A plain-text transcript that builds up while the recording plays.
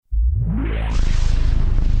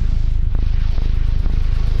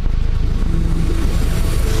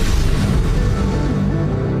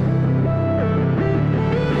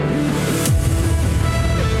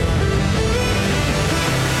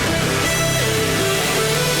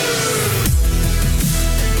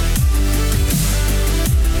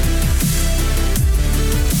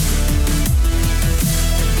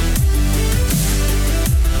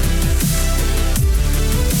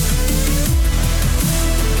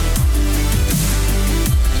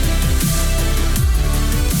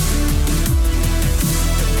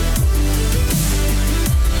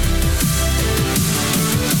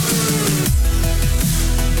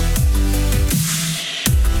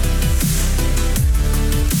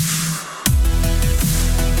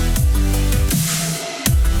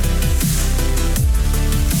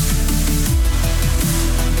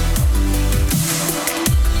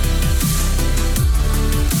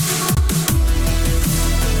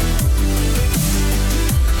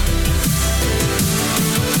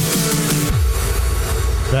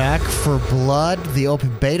Back 4 Blood. The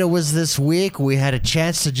open beta was this week. We had a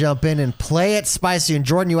chance to jump in and play it. Spicy and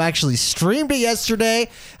Jordan, you actually streamed it yesterday,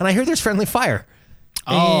 and I hear there's friendly fire.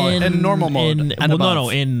 In normal mode. I don't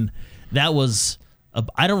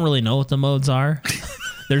really know what the modes are.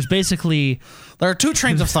 There's basically... There are two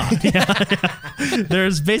trains of thought.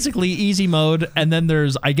 There's basically easy mode, and then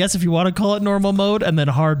there's, I guess if you want to call it normal mode, and then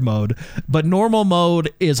hard mode. But normal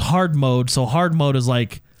mode is hard mode, so hard mode is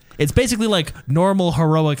like, it's basically like normal,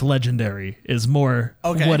 heroic, legendary is more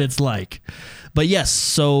what it's like. But yes,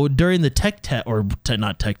 so during the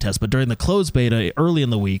not tech test, but during the closed beta early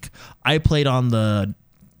in the week, I played on the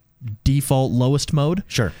default lowest mode.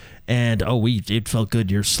 Sure. And it felt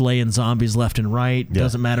good. You're slaying zombies left and right. Yeah.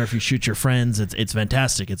 Doesn't matter if you shoot your friends. It's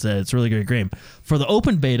fantastic. It's a really great game. For the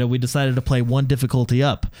open beta, we decided to play one difficulty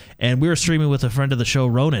up, and we were streaming with a friend of the show,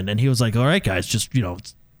 Ronan, and he was like, "All right, guys, just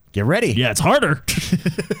get ready. Yeah, it's harder."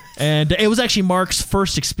 And it was actually Mark's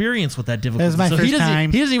first experience with that difficulty. It was my first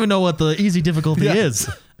time. He doesn't even know what the easy difficulty is.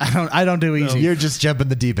 I don't do easy. You're just jumping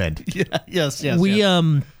the deep end. Yeah, yes.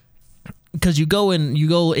 Because you go in.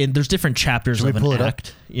 There's different chapters of an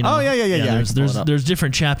act. There's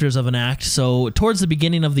different chapters of an act. So towards the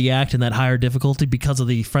beginning of the act in that higher difficulty, because of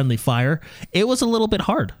the friendly fire, it was a little bit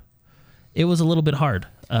hard.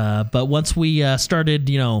 But once we started,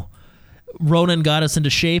 Ronan got us into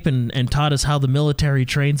shape and taught us how the military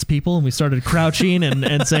trains people, and we started crouching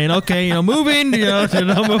and saying, okay, moving,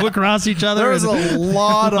 move across each other. There was a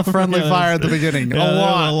lot of friendly fire at the beginning.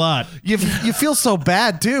 A lot. You feel so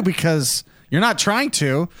bad too because you're not trying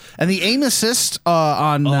to, and the aim assist is,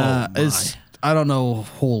 I don't know,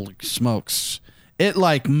 holy smokes, it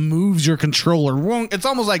like moves your controller. It's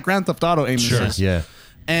almost like Grand Theft Auto aim assist. Yeah.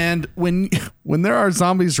 And when there are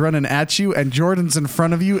zombies running at you and Jordan's in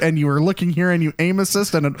front of you and you are looking here and you aim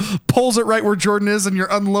assist and it pulls it right where Jordan is and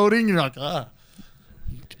you're unloading, you're like,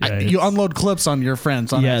 you unload clips on your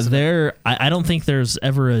friends. I don't think there's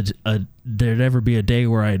ever there'd ever be a day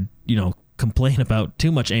where I'd complain about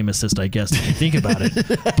too much aim assist, I guess, if you think about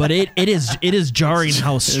it. But it is jarring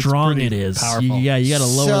how strong it is. Powerful. You got to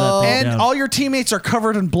lower that thing down. And all your teammates are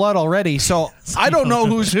covered in blood already, so I don't know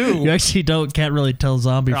who's who. You actually can't really tell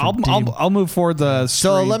zombie from team. I'll move forward the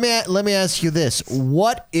So stream. let me ask you this.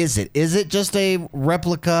 What is it? Is it just a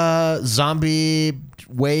replica zombie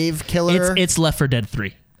wave killer? It's Left 4 Dead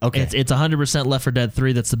 3. Okay. It's 100% Left 4 Dead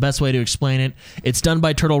 3. That's the best way to explain it. It's done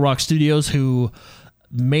by Turtle Rock Studios, who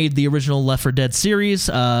made the original Left 4 Dead series.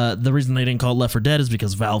 The reason they didn't call it Left 4 Dead is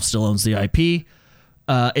because Valve still owns the IP.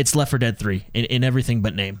 It's Left 4 Dead 3 in everything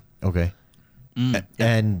but name. Okay.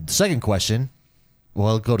 And second question, well,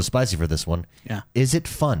 I'll go to Spicy for this one. Yeah. Is it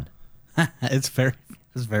fun? It's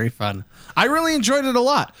very fun. I really enjoyed it a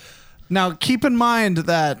lot. Now, keep in mind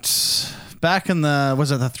that back in the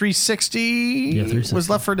 360, 360 was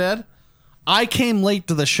Left 4 Dead? I came late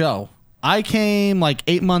to the show. I came like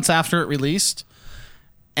 8 months after it released.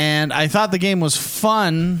 And I thought the game was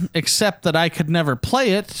fun, except that I could never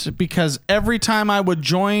play it because every time I would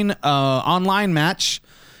join an online match,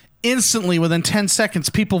 instantly within 10 seconds,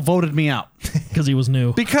 people voted me out. Because he was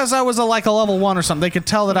new. Because I was a level 1 or something. They could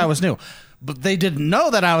tell that I was new. But they didn't know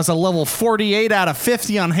that I was a level 48 out of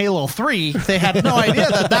 50 on Halo 3. They had no idea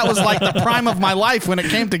that was like the prime of my life when it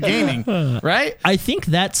came to gaming, right? I think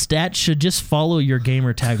that stat should just follow your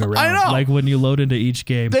gamer tag around. I know. Like when you load into each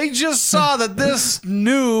game. They just saw that this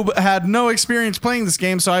noob had no experience playing this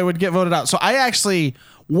game, so I would get voted out. So I actually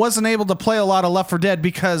wasn't able to play a lot of Left 4 Dead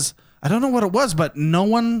because I don't know what it was, but no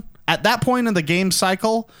one, at that point in the game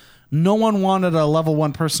cycle, no one wanted a level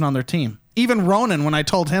 1 person on their team. Even Ronan, when I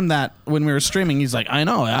told him that when we were streaming, he's like, I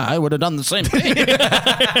know, I would have done the same thing.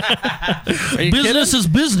 Business is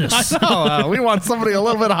business. I know. We want somebody a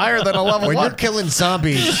little bit higher than a level 1. When you're killing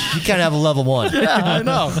zombies, you can't have a level 1. Yeah, I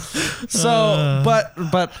know. So,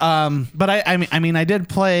 but I mean, I did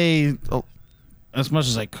play as much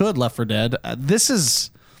as I could Left 4 Dead. This is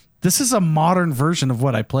a modern version of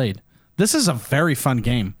what I played. This is a very fun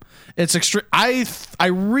game. It's extreme. I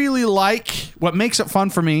really like what makes it fun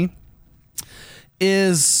for me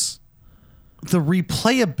is the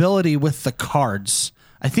replayability with the cards.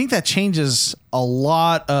 I think that changes a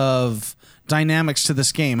lot of dynamics to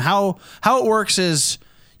this game. How it works is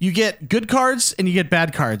you get good cards and you get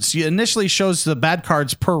bad cards. You initially shows the bad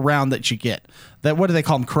cards per round that you get. What do they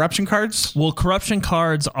call them? Corruption cards? Well, corruption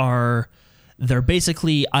cards they're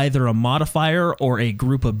basically either a modifier or a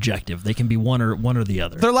group objective. They can be one or the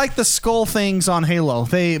other. They're like the skull things on Halo.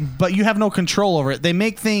 But you have no control over it. They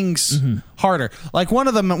make things harder. Like one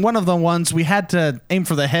of the ones we had to aim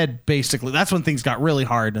for the head. Basically, that's when things got really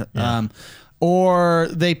hard. Yeah. Or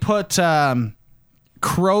they put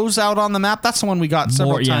crows out on the map. That's the one we got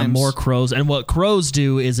several times. Yeah, more crows. And what crows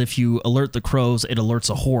do is if you alert the crows, it alerts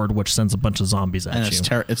a horde, which sends a bunch of zombies at And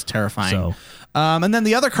you. it's terrifying. So- And then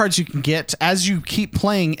the other cards you can get as you keep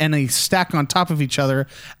playing and they stack on top of each other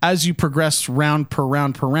as you progress round per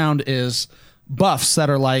round is buffs that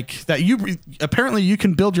are like that. You apparently you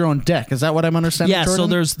can build your own deck. Is that what I'm understanding? Yeah,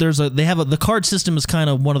 Jordan? so the card system is kind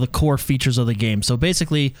of one of the core features of the game. So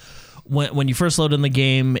basically, when you first load in the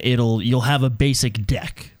game, you'll have a basic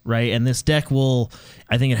deck, right? And this deck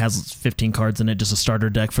I think it has 15 cards in it, just a starter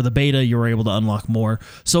deck. For the beta, you're able to unlock more.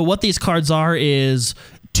 So what these cards are is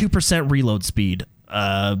 2% reload speed,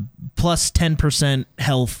 plus 10%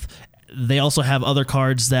 health. They also have other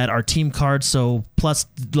cards that are team cards, so as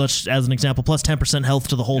an example, plus 10% health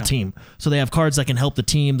to the whole team. So they have cards that can help the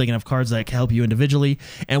team, they can have cards that can help you individually.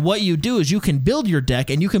 And what you do is you can build your deck,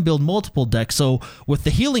 and you can build multiple decks. So with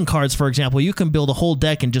the healing cards, for example, you can build a whole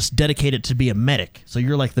deck and just dedicate it to be a medic. So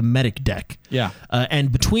you're like the medic deck. Yeah.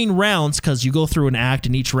 And between rounds, because you go through an act,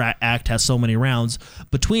 and each act has so many rounds,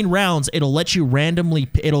 between rounds, it'll let you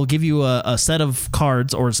it'll give you a set of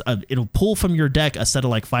cards, or it'll pull from your deck a set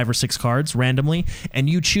of like 5 or 6 cards randomly, and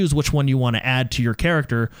you choose which one you want to add to your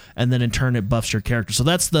character, and then in turn it buffs your character. So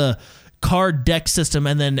that's the card deck system.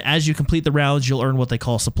 And then as you complete the rounds, you'll earn what they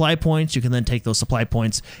call supply points. You can then take those supply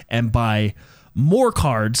points and buy more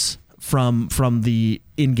cards from the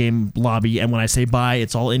in-game lobby. And when I say buy,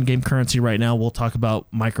 it's all in-game currency right now. We'll talk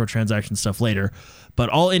about microtransaction stuff later. But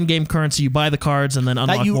all in-game currency, you buy the cards and then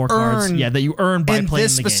unlock more cards. Yeah, that you earn by playing the game. In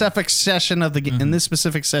this specific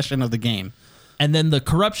session of the game. And then the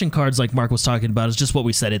corruption cards, like Mark was talking about, is just what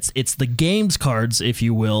we said. It's the game's cards, if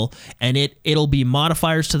you will, and it'll be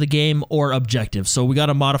modifiers to the game or objectives. So we got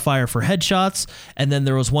a modifier for headshots, and then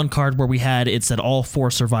there was one card where it said all 4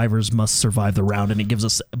 survivors must survive the round, and it gives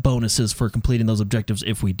us bonuses for completing those objectives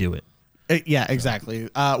if we do it. Yeah, exactly.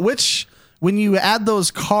 Which, when you add those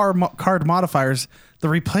card modifiers, the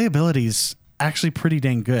replayability is actually pretty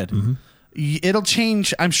dang good. Mm-hmm. It'll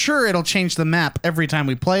change. I'm sure it'll change the map every time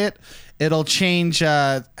we play it. It'll change.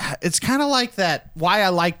 It's kind of like that. Why I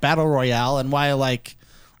like Battle Royale and why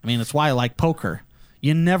it's why I like poker.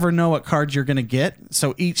 You never know what cards you're going to get.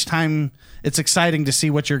 So each time it's exciting to see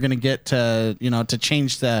what you're going to get to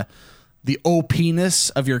change the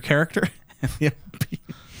OP-ness of your character.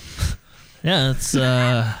 Yeah, it's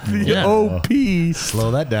OP. Slow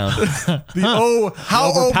that down. How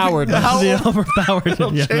overpowered. the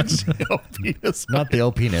overpowered. Yeah. Change the OP-ness. Not the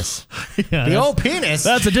O-penis. Yeah, The O-penis?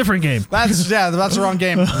 that's a different game. That's the wrong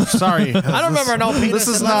game. Sorry. I don't remember an O-penis. This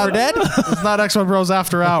is in not Left 4 Dead. It's not X-Men Bros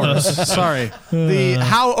After Hours. Sorry. The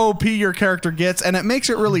how OP your character gets, and it makes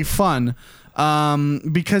it really fun,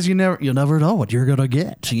 because you never know what you're gonna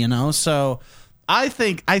get. So I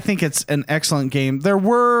think it's an excellent game.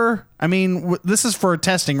 This is for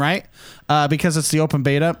testing, right? Because it's the open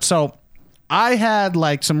beta. So I had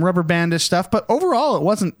like some rubber bandish stuff, but overall it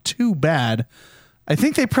wasn't too bad. I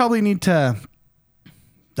think they probably need to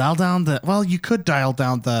dial down you could dial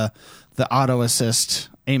down the auto assist,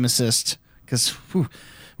 aim assist, because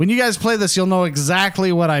when you guys play this, you'll know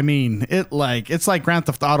exactly what I mean. It's like Grand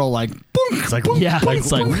Theft Auto, like boom, It's like, Yeah,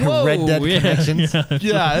 it's like whoa, Red Dead yeah, connections. yeah.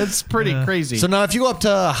 yeah, it's pretty crazy. So now if you go up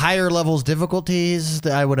to higher levels difficulties,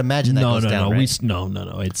 I would imagine that goes down, right?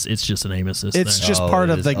 No. It's just an aim assist. It's there. just Oh, part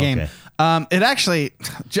it of is? the game. Okay. It actually,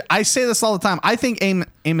 I say this all the time. I think aim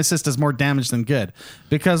assist is more damage than good,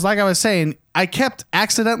 because like I was saying, I kept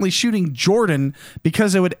accidentally shooting Jordan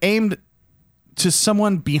because it would aim to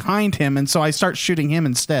someone behind him, and so I start shooting him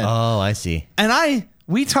instead. Oh, I see. And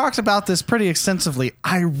we talked about this pretty extensively.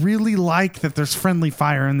 I really like that there's friendly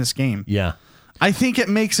fire in this game. Yeah. I think it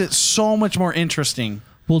makes it so much more interesting.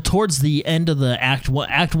 Well, towards the end of the Act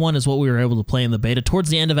 1 is what we were able to play in the beta. Towards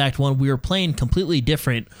the end of Act 1, we were playing completely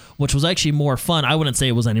different, which was actually more fun. I wouldn't say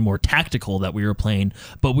it was any more tactical that we were playing,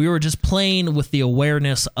 but we were just playing with the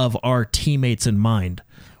awareness of our teammates in mind,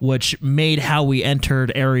 which made how we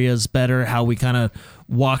entered areas better, how we kind of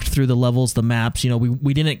walked through the levels, the maps.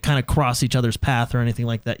 We didn't kind of cross each other's path or anything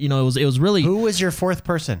like that. It was really... Who was your fourth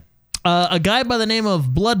person? a guy by the name of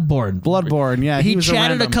Bloodborne. Yeah, he was chatted a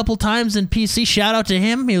random. couple times in PC. Shout out to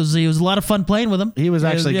him. He was a lot of fun playing with him. He was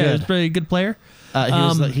actually He was good. a pretty good player.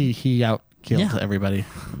 He out killed Yeah. everybody,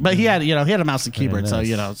 but he had a mouse and keyboard, nice.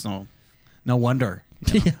 so it's no wonder.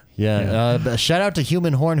 Yeah. Shout out to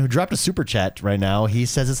Human Horn, who dropped a super chat right now. He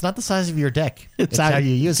says it's not the size of your deck; it's how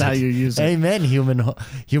you use it. how you use it. Amen, Human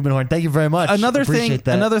Horn. Thank you very much. Another Appreciate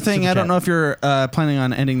thing. that super I don't chat. know if you're planning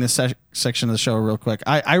on ending this section of the show real quick.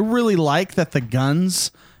 I really like that the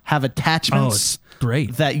guns have attachments.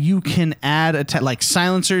 great. that you can add like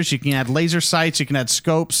silencers, you can add laser sights, you can add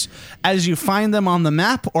scopes as you find them on the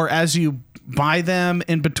map or as you buy them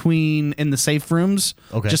in between in the safe rooms.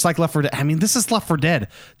 Okay. Just like Left 4 Dead. I mean, this is Left 4 Dead,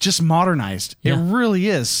 just modernized. Yeah. It really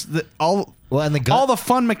is. All the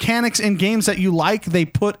fun mechanics in games that you like, they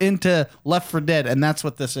put into Left 4 Dead, and that's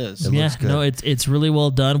what this is. It Yeah, looks good. no, it's really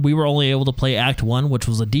well done. We were only able to play Act 1, which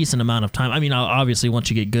was a decent amount of time. I mean, obviously, once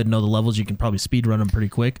you get good and know the levels, you can probably speed run them pretty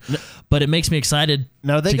quick. But it makes me excited.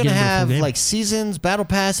 Now, are they to going to get into the full have game. like seasons, battle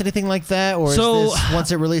pass, anything like that, or So- is this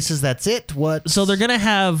once it releases, that's it? What? So they're going to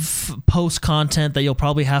have post content that you'll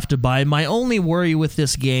probably have to buy. My only worry with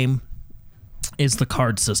this game is the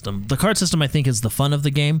card system. The card system, I think, is the fun of the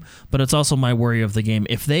game, but it's also my worry of the game.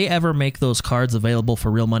 If they ever make those cards available for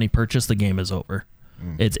real money purchase, the game is over.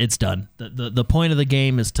 It's done. The point of the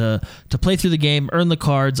game is to play through the game, earn the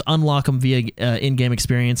cards, unlock them via in-game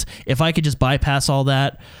experience. If I could just bypass all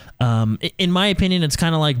that, in my opinion, it's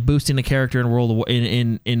kind of like boosting a character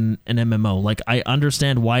in in an MMO. Like, I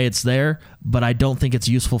understand why it's there, but I don't think it's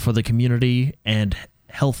useful for the community and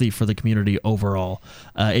healthy for the community overall.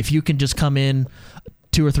 If you can just come in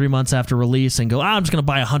 2 or 3 months after release and go, I'm just going to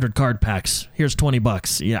buy 100 card packs. Here's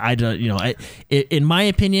 $20. Yeah, in my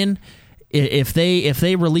opinion, if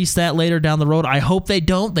they release that later down the road, I hope they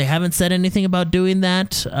don't. They haven't said anything about doing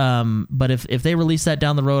that. But if they release that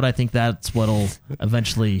down the road, I think that's what'll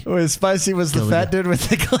eventually. Wait, Spicy was the Kill fat it. dude with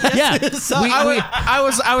the glasses. Yeah,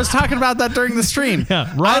 I was talking about that during the stream.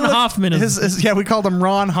 Yeah, Ron Hoffman is- we called him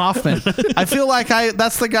Ron Hoffman. I feel like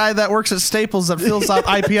that's the guy that works at Staples that fills out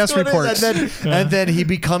IPS reports. and then he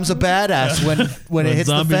becomes a badass when it hits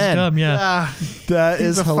the zombies fan. come, yeah. That He's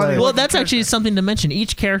is a funny hilarious. Well, that's actually something to mention.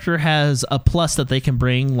 Each character has a plus that they can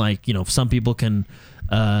bring. Like, some people can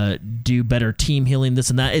do better team healing, this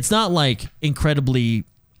and that. It's not like incredibly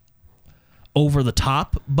over the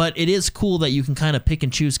top, but it is cool that you can kind of pick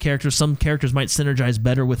and choose characters. Some characters might synergize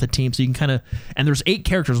better with a team, so you can kind of. And there's 8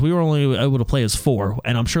 characters. We were only able to play as 4,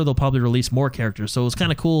 and I'm sure they'll probably release more characters. So it was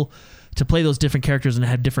kind of cool to play those different characters and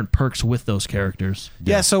have different perks with those characters.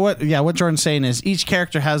 So what Jordan's saying is each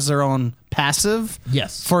character has their own passive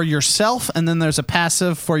Yes. for yourself, and then there's a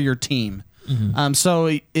passive for your team.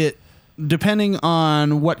 So it depending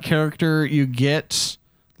on what character you get,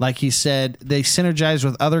 like he said, they synergize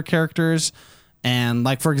with other characters. And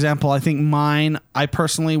like, for example, I think I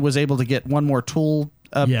personally was able to get one more tool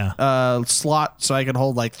slot, so I could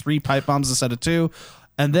hold like 3 pipe bombs instead of 2.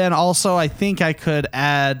 And then also, I think I could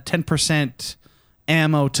add 10%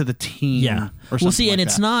 ammo to the team. Yeah. Or Well, see, something and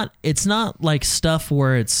like it's not like stuff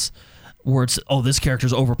where it's this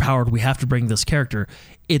character's overpowered, we have to bring this character.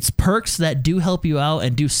 It's perks that do help you out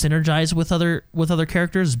and do synergize with other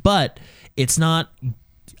characters, but it's not.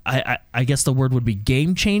 I guess the word would be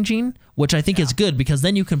game changing, which I think is good because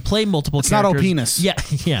then you can play multiple characters. not O-penis.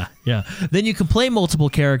 Yeah. Then you can play multiple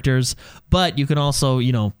characters, but you can also,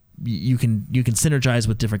 you can synergize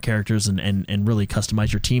with different characters and really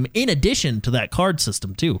customize your team in addition to that card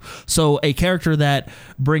system too. So a character that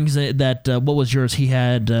brings it, what was yours? He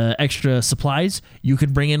had extra supplies. You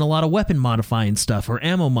could bring in a lot of weapon modifying stuff or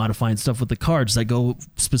ammo modifying stuff with the cards that go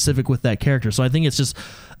specific with that character. So I think it's just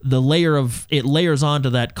it layers onto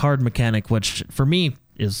that card mechanic, which for me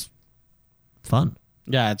is fun.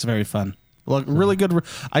 Yeah, it's very fun. Look, really good.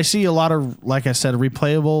 I see a lot of, like I said,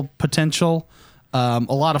 replayable potential. A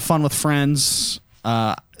lot of fun with friends.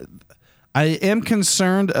 I am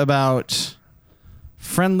concerned about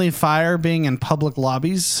friendly fire being in public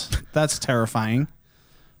lobbies. That's terrifying.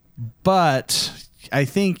 But I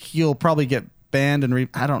think you'll probably get banned and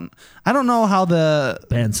I don't know how the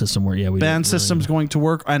Ban system where ban system's going to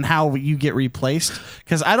work and how you get replaced,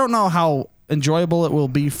 because I don't know how enjoyable it will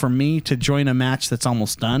be for me to join a match that's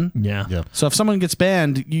almost done. Yeah. So if someone gets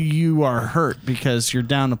banned, you are hurt because you're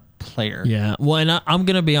down a player. Yeah. Well, and I'm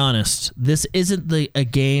gonna be honest. This isn't a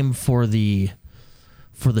game for the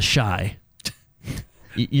shy.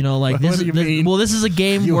 Like this. What do you mean? Well, this is a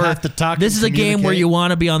game You where have to talk This and is a game where communicate. you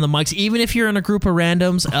want to be on the mics, even if you're in a group of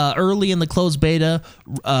randoms. Early in the closed beta,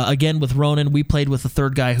 again with Ronan, we played with the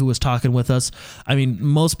third guy who was talking with us. I mean,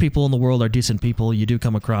 most people in the world are decent people. You do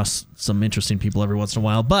come across some interesting people every once in a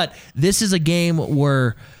while, but this is a game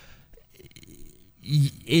where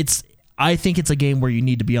I think it's a game where you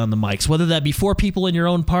need to be on the mics, whether that be 4 people in your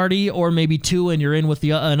own party or maybe 2 and you're in with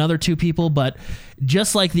another 2 people. But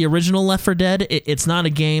just like the original Left 4 Dead, it's not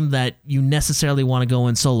a game that you necessarily want to go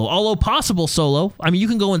in solo. Although possible solo. I mean, you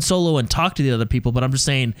can go in solo and talk to the other people, but I'm just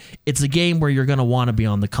saying it's a game where you're going to want to be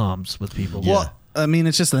on the comms with people. Well, I mean,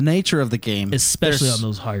 it's just the nature of the game. Especially There's- on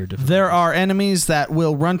those higher difficulties. There are enemies that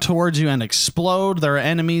will run towards you and explode. There are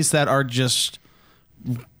enemies that are just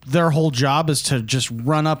their whole job is to just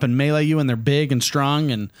run up and melee you, and they're big and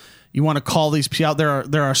strong, and you want to call these people out.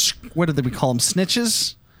 There are what did we call them?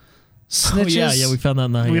 Snitches. Snitches. Oh, yeah, we found that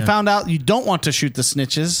in the We found out you don't want to shoot the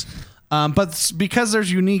snitches, but because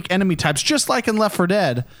there's unique enemy types, just like in Left 4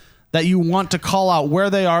 Dead, that you want to call out where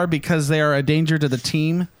they are because they are a danger to the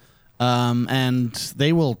team, and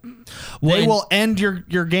they will end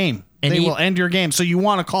your game. And They will end your game. So you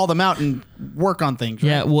want to call them out and work on things. Right?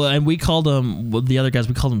 Yeah, well, and we called them, the other guys,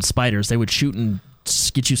 we called them spiders. They would shoot and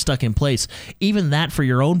get you stuck in place. Even that for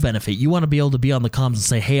your own benefit. You want to be able to be on the comms and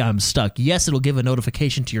say, hey, I'm stuck. Yes, it'll give a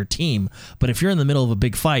notification to your team, but if you're in the middle of a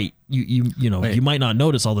big fight, you might not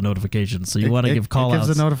notice all the notifications. So you want to give call outs. It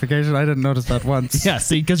gives a notification. I didn't notice that once. Yeah,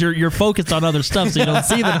 see, because you're focused on other stuff, so you don't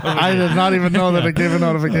see the notification. I did not even know that it gave a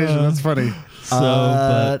notification. That's funny.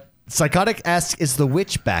 Psychotic asks, is the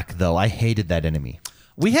witch back though? I hated that enemy.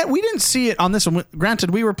 We didn't see it on this one.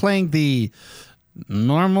 Granted, we were playing the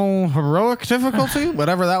normal heroic difficulty,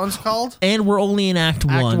 whatever that one's called. And we're only in Act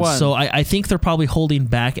 1, 1. so I think they're probably holding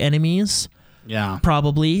back enemies. Yeah.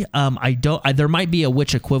 Probably. There might be a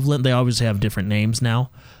witch equivalent. They obviously have different names now.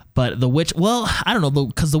 But the witch, well, I don't know,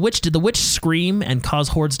 because did the witch scream and cause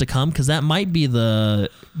hordes to come? Because that might be the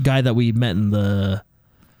guy that we met in the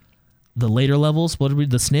later levels. What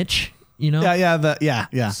did the snitch? Yeah.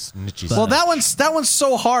 Snitchy Well, snitch. that one's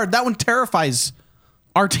so hard. That one terrifies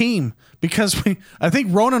our team because I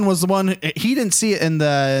think Ronan was the one. He didn't see it in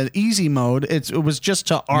the easy mode. It was just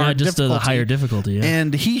to our just to the difficulty. higher difficulty. Yeah.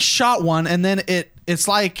 And he shot one, and then it's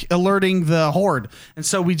like alerting the horde, and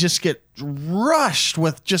so we just get rushed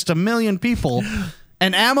with just a million people.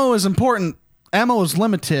 And ammo is important. Ammo is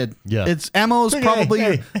limited. Yeah. Ammo is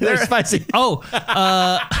probably they're spicy. Oh,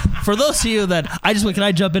 for those of you that can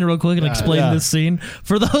I jump in real quick and explain this scene?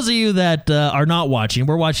 For those of you that are not watching,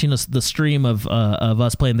 we're watching the stream of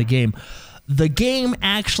us playing the game. The game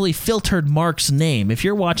actually filtered Mark's name. If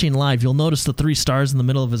you're watching live, you'll notice the 3 stars in the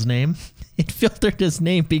middle of his name. It filtered his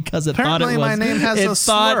name because it thought it was. My name has a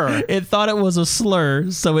slur. It thought it was a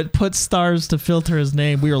slur, so it put stars to filter his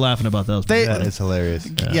name. We were laughing about those. That is hilarious.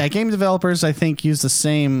 Yeah, game developers I think use the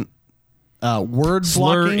same word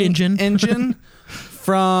Slur blocking engine.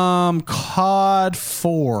 from COD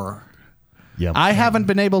 4. Yep. I haven't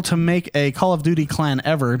been able to make a Call of Duty clan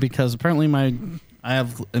ever because apparently I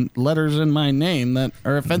have letters in my name that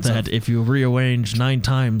are offensive. That if you rearrange 9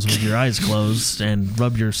 times with your eyes closed and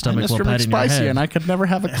rub your stomach while Mr. patting your McSpicy, head. and I could never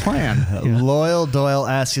have a clan. Loyal Doyle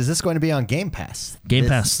asks, is this going to be on Game Pass? Game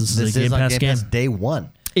Pass. This is a Game on Pass game. day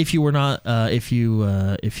 1. If you were not, if you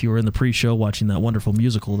were in the pre-show watching that wonderful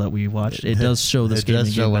musical that we watched, it does show this game. It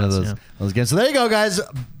does show one of those games. So there you go, guys.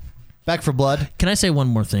 Back for Blood. Can I say one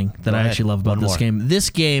more thing that I actually love about this game?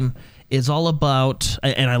 This game is all about,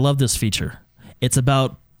 and I love this feature. It's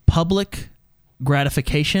about public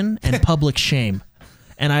gratification and public shame.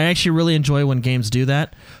 And I actually really enjoy when games do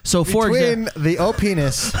that. So for Between example, the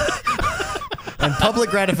O-penis and public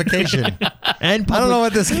gratification. and public, I don't know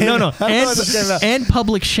what this game No, I don't know what this game is about. and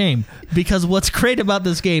public shame. Because what's great about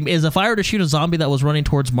this game is if I were to shoot a zombie that was running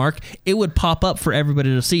towards Mark, it would pop up for everybody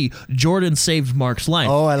to see. Jordan saved Mark's life.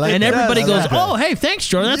 Oh, I like and that. everybody I goes, like that. oh, hey, thanks,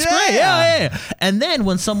 Jordan. That's Yeah. great. Yeah. And then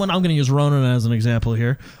when I'm going to use Ronan as an example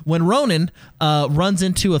here. When Ronan runs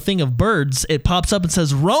into a thing of birds, it pops up and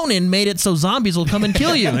says, Ronan made it so zombies will come and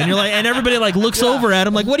kill you. And you're like, and everybody like looks over at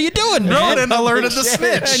him like, what are you doing, man? Ronan alerted the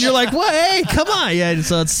snitch. And you're like, what? Hey, come on. Yeah,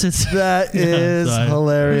 so it's That is so I-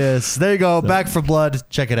 hilarious. There you go. Back for Blood.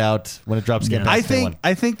 Check it out when it drops. Game Yeah. Pass day 1.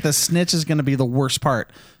 I think the snitch is going to be the worst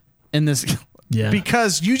part in this. Yeah.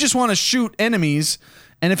 Because you just want to shoot enemies,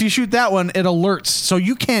 and if you shoot that one, it alerts, so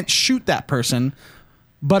you can't shoot that person.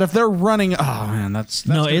 But if they're running, oh man, that's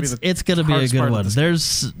no, gonna it's gonna be a hardest good part of one.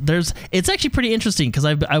 this. There's it's actually pretty interesting because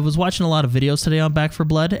I was watching a lot of videos today on Back for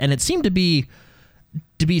Blood, and it seemed to be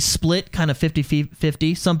split kind of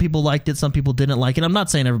 50-50. Some people liked it, some people didn't like it. I'm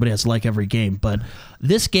not saying everybody has to like every game, but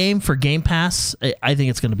this game for Game Pass, I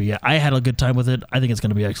think it's going to be. I had a good time with it. I think it's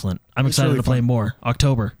going to be excellent. I'm excited really to play fun. more.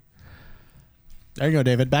 October. There you go,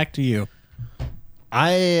 David. Back to you.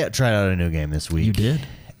 I tried out a new game this week. You did?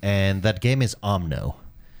 And that game is Omno.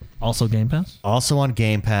 Also Game Pass? Also on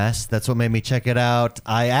Game Pass. That's what made me check it out.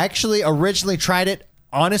 I actually originally tried it,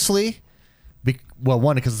 honestly.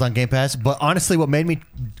 One, because it's on Game Pass. But honestly, what made me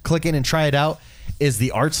click in and try it out is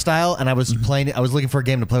the art style. And I was playing it. I was looking for a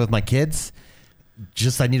game to play with my kids.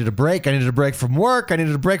 I needed a break. I needed a break from work. I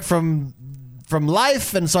needed a break from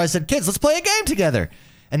life. And so I said, kids, let's play a game together.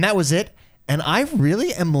 And that was it. And I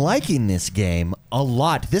really am liking this game a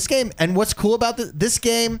lot. This game, and what's cool about this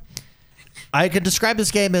game, I could describe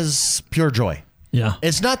this game as pure joy. Yeah.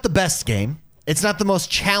 It's not the best game. It's not the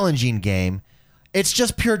most challenging game. It's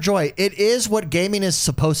just pure joy. It is what gaming is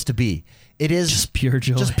supposed to be. It is Just pure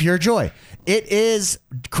joy. Just pure joy. It is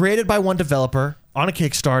created by one developer on a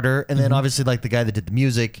Kickstarter, and then obviously like the guy that did the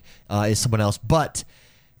music is someone else. But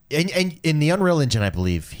in the Unreal Engine, I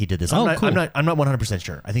believe he did this. Oh, cool. I'm not 100%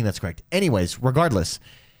 sure. I think that's correct. Anyways, regardless,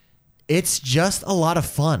 it's just a lot of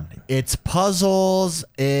fun. It's puzzles.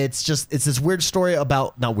 It's this weird story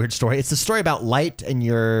about not weird story. It's a story about light, and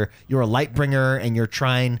you're a light bringer, and you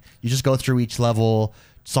just go through each level,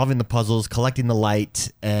 solving the puzzles, collecting the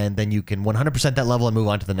light, and then you can 100% that level and move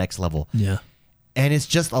on to the next level. Yeah. And it's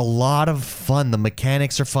just a lot of fun. The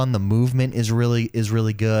mechanics are fun. The movement is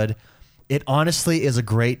really good. It honestly is a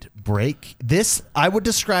great break. I would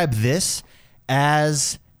describe this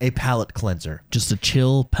as a palate cleanser. Just a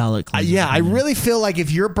chill palate cleanser. Yeah, I really feel like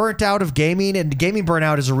if you're burnt out of gaming, and gaming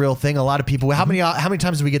burnout is a real thing. A lot of people. How many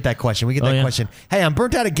times do we get that question? We get that question. Hey, I'm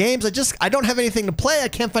burnt out of games. I don't have anything to play. I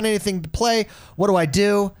can't find anything to play. What do I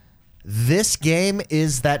do? This game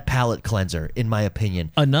is that palate cleanser, in my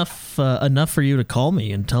opinion. Enough for you to call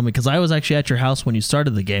me and tell me, because I was actually at your house when you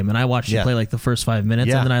started the game, and I watched you play like the first 5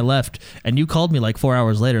 minutes, and then I left, and you called me like 4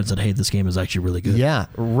 hours later and said, "Hey, this game is actually really good." Yeah,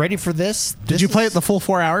 ready for this? Did you play it the full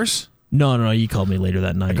 4 hours? No, you called me later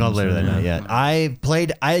that night. I called later that night. Yeah, I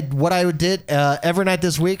did every night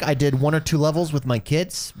this week. I did 1 or 2 levels with my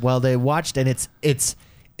kids while they watched, and it's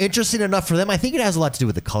interesting enough for them. I think it has a lot to do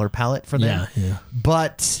with the color palette for them. Yeah.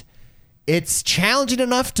 But it's challenging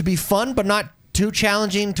enough to be fun, but not too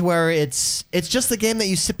challenging to where it's just a game that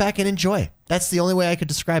you sit back and enjoy. That's the only way I could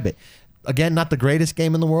describe it. Again, not the greatest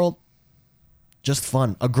game in the world, just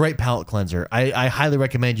fun. A great palate cleanser. I highly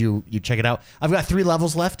recommend you check it out. I've got 3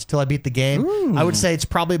 levels left till I beat the game. Ooh. I would say it's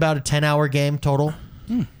probably about a 10-hour game total.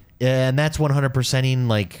 And that's 100%ing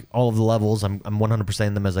like all of the levels. I'm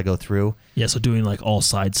 100%ing them as I go through. Yeah, so doing like all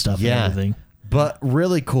side stuff and everything. But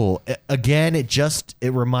really cool. Again, it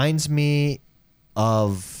reminds me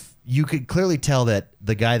of, you could clearly tell that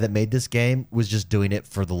the guy that made this game was just doing it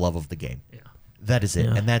for the love of the game. Yeah. That is it.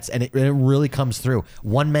 Yeah. And it really comes through.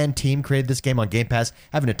 One-man team created this game on Game Pass,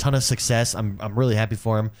 having a ton of success. I'm really happy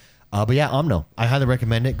for him. But yeah, Omno, I highly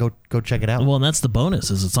recommend it. Go check it out. Well, and that's the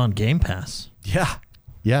bonus, is it's on Game Pass.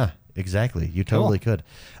 Yeah, exactly. You totally could.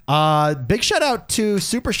 Big shout out to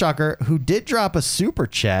Super Shocker, who did drop a super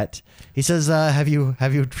chat. He says, have you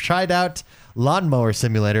tried out Lawnmower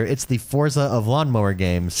Simulator? It's the Forza of lawnmower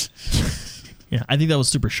games. Yeah, I think that was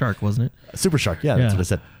Super Shark, wasn't it? Super Shark, that's what I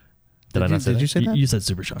said. Did I not say that? Did you say that? You said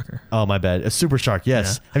Super Shocker. Oh, my bad. A Super Shark,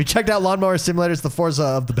 yes. Yeah. Have you checked out Lawnmower Simulator? It's the Forza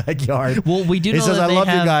of the backyard. Well, we do know He says, that I they love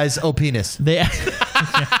you have- guys. Oh, penis. They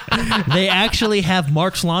actually have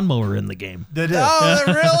Mark's lawnmower in the game. They do. Oh,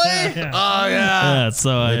 really? Oh, yeah. Yeah,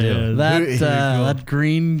 so I do. That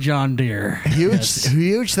green John Deere.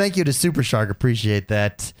 Huge thank you to Super Shark. Appreciate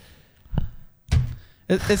that.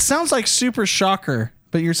 It sounds like Super Shocker,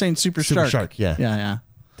 but you're saying Super Shark. Shark, yeah. Yeah.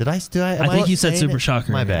 Did I? I think you said saying Super it?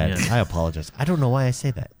 Shocker. My bad. Yeah. I apologize. I don't know why I say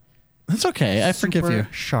that. That's okay. I forgive Super you.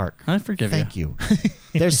 Shark. I forgive Thank you.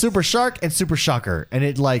 There's Super Shark and Super Shocker, and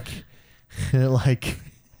I think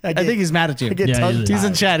he's mad at you. I get Yeah, tongue-tied. He's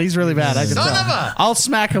in chat. He's really bad. I can Son tell. of a- I'll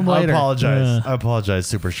smack him I later. apologize. Yeah. I apologize,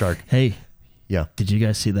 Super Shark. Hey, Yeah. did you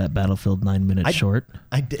guys see that Battlefield 9-minute short?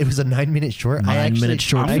 It was a 9-minute short. 9-minute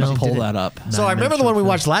short I'm film. going to pull did it. that up. So I 9-minute remember the one we short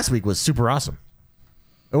watched last week was super awesome.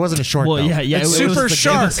 It wasn't a short. Well, though. yeah. It's it was Super the-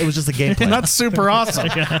 Shark. It was just a gameplay. Not super awesome.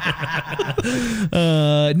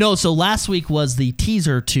 No, so last week was the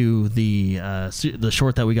teaser to the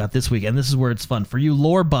short that we got this week, and this is where it's fun for you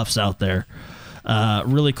lore buffs out there.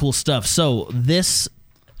 Really cool stuff. So this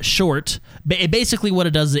short, basically what it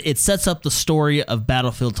does is it sets up the story of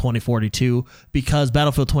Battlefield 2042, because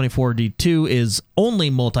Battlefield 2042 is only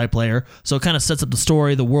multiplayer, so it kind of sets up the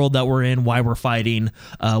story, the world that we're in, why we're fighting,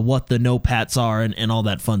 what the no-pats are, and all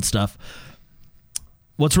that fun stuff.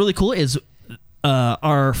 What's really cool is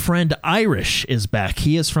our friend Irish is back.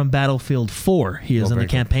 He is from Battlefield 4. He is in the very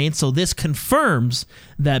cool. campaign. So this confirms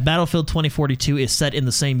that Battlefield 2042 is set in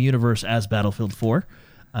the same universe as Battlefield 4,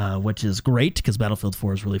 which is great because Battlefield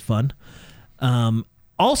 4 is really fun.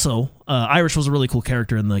 Also, Irish was a really cool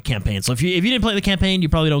character in the campaign. So if you didn't play the campaign, you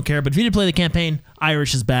probably don't care. But if you did play the campaign,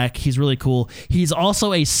 Irish is back. He's really cool. He's also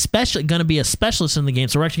going to be a specialist in the game.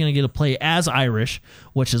 So we're actually going to get to play as Irish,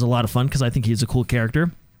 which is a lot of fun because I think he's a cool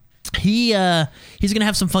character. He's going to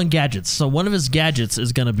have some fun gadgets. So one of his gadgets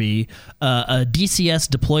is going to be a DCS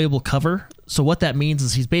deployable cover. So what that means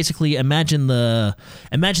is he's basically imagine the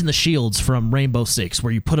shields from Rainbow Six,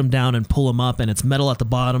 where you put them down and pull them up, and it's metal at the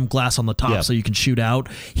bottom, glass on the top, Yeah. so you can shoot out.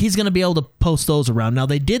 He's going to be able to post those around. Now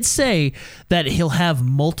they did say that he'll have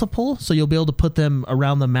multiple, so you'll be able to put them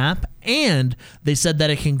around the map, and they said that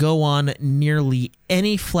it can go on nearly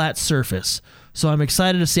any flat surface. So I'm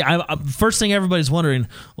excited to see. First thing everybody's wondering,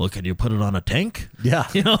 well, can you put it on a tank? Yeah.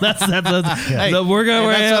 You know, that's we're gonna. Hey,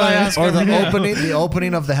 that's what I asked Or the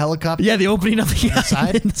opening of the helicopter. Yeah, the opening of the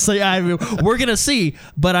side? So yeah, I mean, we're gonna see,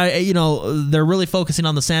 but they're really focusing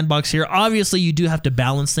on the sandbox here. Obviously, you do have to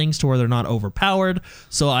balance things to where they're not overpowered.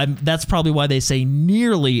 So that's probably why they say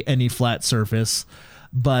nearly any flat surface.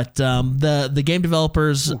 But the game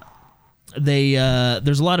developers,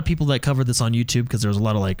 there's a lot of people that cover this on YouTube because there's a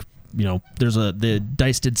lot of the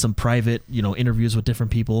DICE did some private, interviews with different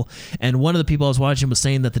people, and one of the people I was watching was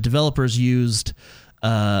saying that the developers used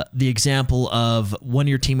the example of one of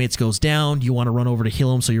your teammates goes down, you want to run over to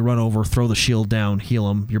heal him, so you run over, throw the shield down, heal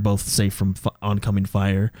him. You're both safe from oncoming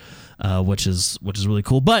fire, which is really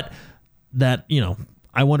cool. But that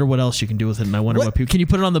I wonder what else you can do with it, and I wonder what people can you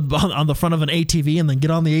put it on the front of an ATV and then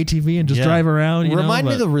get on the ATV and just drive around. Remind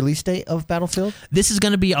me the release date of Battlefield. This is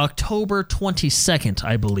going to be October 22nd,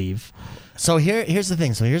 I believe. So here's the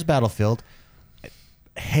thing. So here's Battlefield.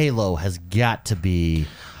 Halo has got to be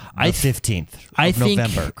the 15th of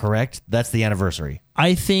November, correct? That's the anniversary.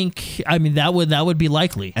 I mean that would be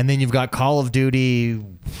likely. And then you've got Call of Duty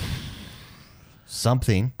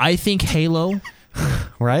something, I think Halo.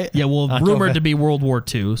 right? Yeah, well, rumored to be World War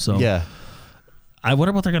II. So Yeah. I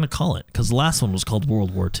wonder what they're going to call it, because the last one was called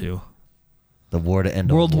World War II. The war to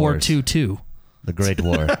end all World War wars. II 2. The Great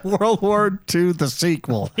War. World War II, the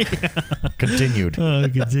sequel. Continued.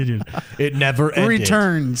 Continued. It never ended.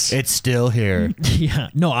 Returns. It's still here. Yeah.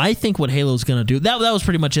 No, I think what Halo's going to do, that was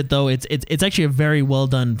pretty much it, though. It's actually a very well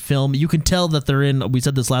done film. You can tell that we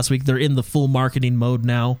said this last week, they're in the full marketing mode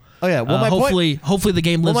now. Oh, yeah. Well, my hopefully the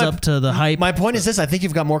game lives up to the hype. My point is this. I think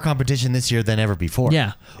you've got more competition this year than ever before.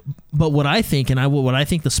 Yeah, but what I think, what I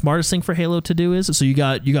think the smartest thing for Halo to do is, so you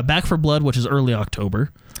got Back 4 Blood, which is early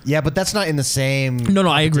October. Yeah, but that's not in the same. No,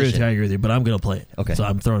 I agree with you. But I'm gonna play it. Okay. So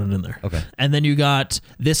I'm throwing it in there. Okay. And then you got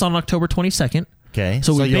this on October 22nd. Okay.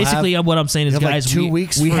 So we basically, what I'm saying is, you'll have guys, like 2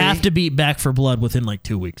 weeks we free. have to beat Back 4 Blood within like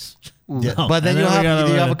 2 weeks. Yeah, No. but then And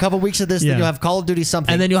you'll have a couple weeks of this. Yeah. Then you'll have Call of Duty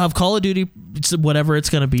something. And then you'll have Call of Duty, whatever it's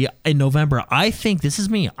going to be, in November. I think, this is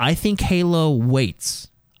me, I think Halo waits.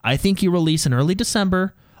 I think you release in early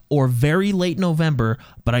December or very late November,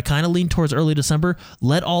 but I kind of lean towards early December.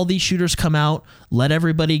 Let all these shooters come out, let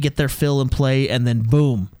everybody get their fill and play, and then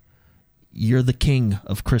boom, you're the king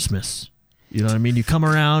of Christmas. You know what I mean? You come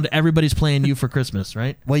around, everybody's playing you for Christmas,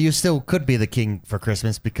 right? Well, you still could be the king for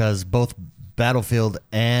Christmas because both Battlefield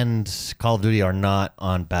and Call of Duty are not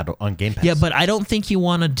on Game Pass. Yeah, but I don't think you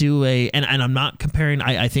want to do and I'm not comparing.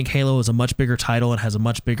 I think Halo is a much bigger title and has a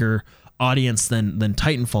much bigger audience than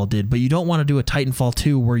Titanfall did, but you don't want to do a Titanfall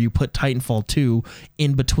 2 where you put Titanfall 2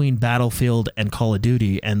 in between Battlefield and Call of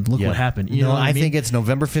Duty, and look what happened. You know what I mean? think it's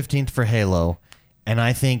November 15th for Halo, and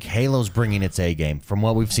I think Halo's bringing its A game from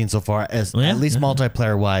what we've seen so far, at least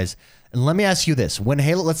multiplayer wise. And let me ask you this: when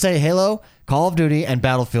let's say Halo, Call of Duty, and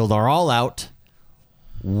Battlefield are all out,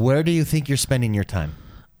 where do you think you're spending your time?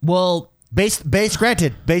 Well, based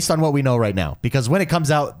on what we know right now, because when it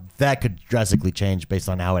comes out, that could drastically change based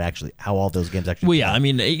on how all those games actually. Well, yeah. I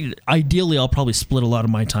mean, ideally, I'll probably split a lot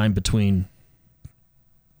of my time between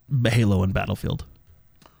Halo and Battlefield.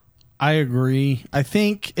 I agree. I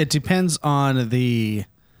think it depends on the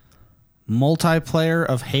multiplayer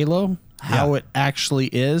of Halo, how it actually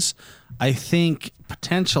is. I think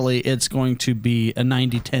potentially it's going to be a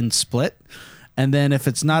 90-10 split. And then if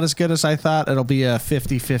it's not as good as I thought, it'll be a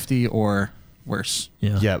 50-50 or worse.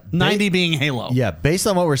 Yeah. 90 being Halo. Yeah, based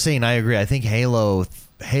on what we're seeing, I agree. I think Halo's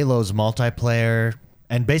multiplayer,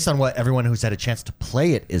 and based on what everyone who's had a chance to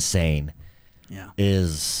play it is saying,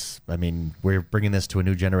 we're bringing this to a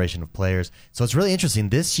new generation of players. So it's really interesting.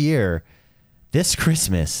 This year, this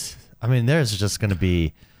Christmas, there's just going to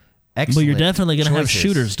be excellent But you're definitely going to have choices.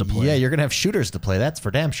 shooters to play. Yeah, you're going to have shooters to play. That's for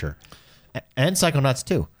damn sure. And Psychonauts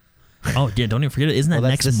too. Oh, yeah, don't even forget it. Isn't that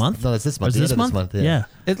next month? No, it's this Or month. is this month? Yeah.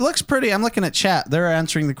 It looks pretty. I'm looking at chat. They're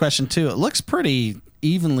answering the question too. It looks pretty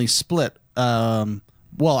evenly split.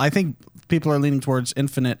 Well, I think people are leaning towards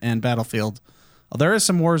Infinite and Battlefield. There is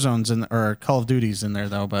some Warzones or Call of Duties in there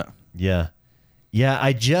though, but yeah.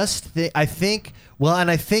 I think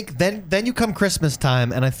then you come Christmas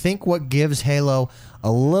time, and I think what gives Halo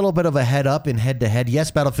a little bit of a head up in head-to-head. Yes,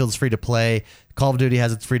 Battlefield's free to play. Call of Duty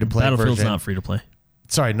has its free to play version. Battlefield's not free to play.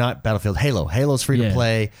 Sorry, not Battlefield. Halo. Halo's free to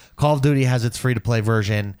play. Call of Duty has its free to play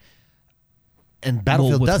version. and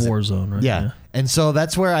Battlefield with doesn't. Warzone, right? Yeah. Yeah. And so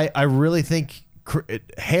that's where I really think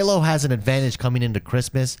Halo has an advantage coming into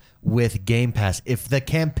Christmas with Game Pass. If the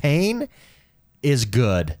campaign is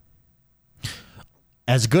good,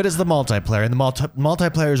 as good as the multiplayer, and the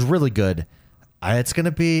multiplayer is really good, it's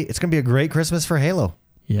gonna be a great Christmas for Halo.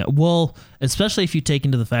 Yeah, well, especially if you take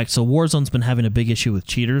into the fact, so Warzone's been having a big issue with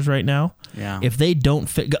cheaters right now. Yeah. If they don't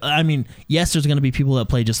fit, I mean, yes, there's going to be people that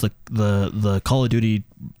play just the Call of Duty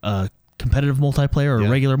competitive multiplayer or Yeah.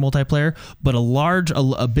 regular multiplayer, but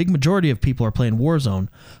a big majority of people are playing Warzone.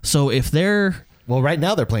 So if they're Well, right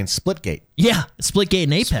now they're playing Splitgate. Splitgate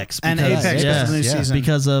and Apex, And because- Apex yeah, because of the new yeah. season.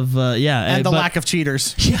 because of and the but- lack of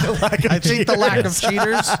cheaters. I think the lack of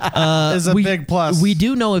cheaters is a big plus. We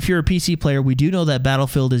do know if you're a PC player, we do know that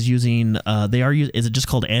Battlefield is using. Is it just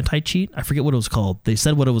called anti-cheat? I forget what it was called. They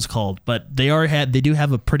said what it was called, but they do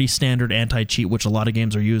have a pretty standard anti-cheat, which a lot of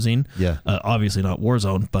games are using. Yeah. Obviously not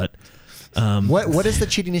Warzone, but What is the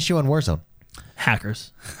cheating issue on Warzone?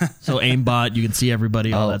 hackers. So aimbot, you can see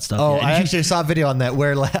everybody, all that stuff. Oh, Yeah. I actually saw a video on that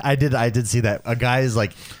where I did see that. A guy is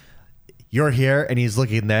like, you're here, and he's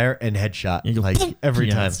looking there, and headshot You go, like "Boom." every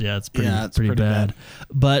Yeah, time. it's pretty, it's pretty pretty bad.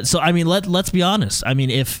 But so I mean, let's be honest. I mean,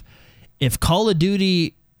 if Call of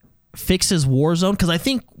Duty fixes Warzone, because I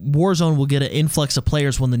think Warzone will get an influx of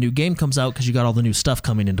players when the new game comes out, because you got all the new stuff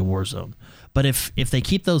coming into Warzone. But if they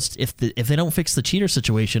keep those, if they don't fix the cheater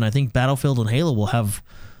situation, I think Battlefield and Halo will have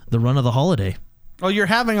the run of the holiday. Well, you're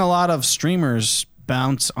having a lot of streamers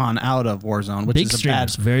bounce on out of Warzone, which Big is a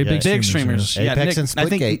streamers, bad, very Yeah. big big streamers. streamers. Yeah, Apex Nick, and I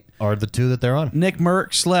think Splitgate are the two that they're on. Nick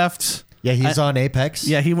Merckx left. Yeah, he's on Apex.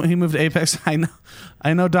 Yeah, he moved to Apex.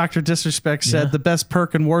 I know. Dr. Disrespect said Yeah. the best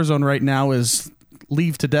perk in Warzone right now is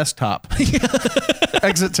leave to desktop,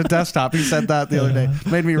 exit to desktop. He said that the other day.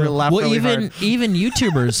 Made me laugh. Well, really even hard. even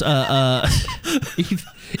YouTubers,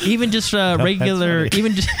 even just regular, funny.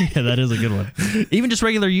 even just yeah, that is a good one. Even just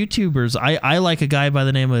regular YouTubers. I like a guy by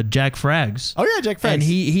the name of Jack Frags. Oh yeah, Jack Frags. And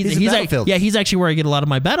he's in Battlefield. he's actually where I get a lot of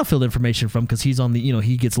my Battlefield information from, because he's on the,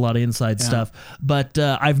 he gets a lot of inside stuff. But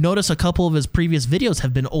I've noticed a couple of his previous videos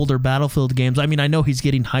have been older Battlefield games. I mean, I know he's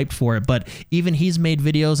getting hyped for it, but even he's made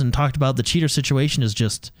videos and talked about the cheater situation is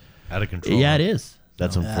just out of control. yeah, it is.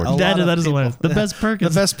 That's a unfortunate. lot of That is people- the best perk. the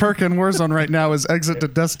Is, best perk in Warzone right now is exit to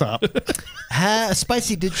desktop.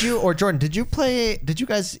 Spicy, did you or Jordan? Did you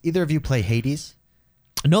guys either of you play Hades?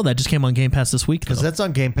 no, that just came on Game Pass this week. Because though. that's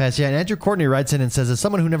on Game Pass. Yeah, and Andrew Courtney writes in and says, as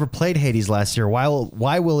someone who never played Hades last year, why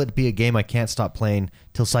will it be a game I can't stop playing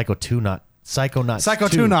till Psychonauts Psycho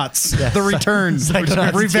 2. 2 Knots, the return,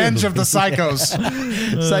 Psychonauts revenge 2. of the psychos.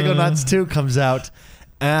 Psychonauts 2 comes out.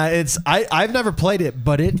 I've never played it,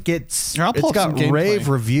 but it's Here, I'll pull up got some gameplay. rave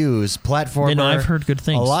reviews. Platformer. Yeah, no, I've heard good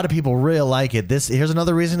things. A lot of people really like it. Here's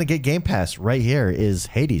another reason to get Game Pass. Right here is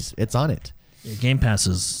Hades. It's on it. Yeah, Game Pass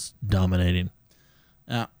is dominating.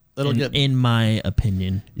 Yeah, it'll get. in my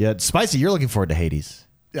opinion. Yeah, Spicy, you're looking forward to Hades.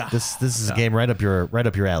 Yeah. This is a game right up your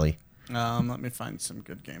alley. Let me find some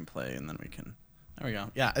good gameplay, and then we can. There we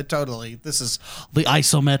go. Yeah, it totally. This is the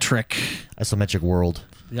isometric World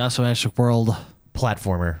world.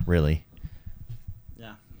 platformer, really.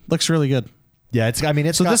 Yeah, looks really good. Yeah, it's. I mean,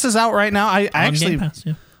 it's. So got- this is out right now. I On actually. Game Pass,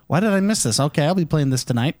 yeah. Why did I miss this? Okay, I'll be playing this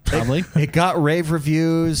tonight, probably. It got rave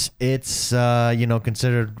reviews. It's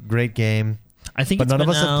considered a great game. I think But it's none of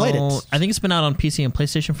been us have played it. out- I think it's been out on PC and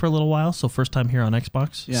PlayStation for a little while, so first time here on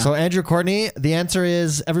Xbox. Yeah. So Andrew Courtney, the answer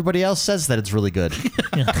is everybody else says that it's really good.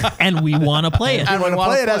 And we want to play it. And I want to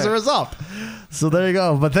wanna play it play as a it. result. So there you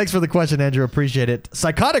go. But thanks for the question, Andrew. Appreciate it.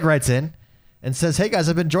 Psychotic writes in and says, hey guys,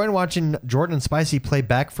 I've been enjoying watching Jordan and Spicy play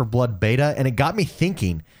Back 4 Blood beta, and it got me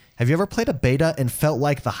thinking, have you ever played a beta and felt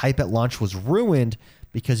like the hype at launch was ruined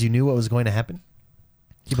because you knew what was going to happen?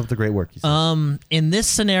 Keep up the great work. He says. In this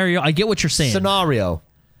scenario, I get what you're saying. Scenario.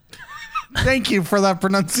 Thank you for that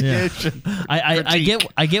pronunciation. I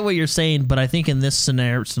get what you're saying, but I think in this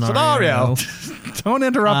scenario, Don't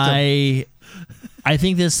interrupt him. I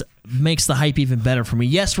think this makes the hype even better for me.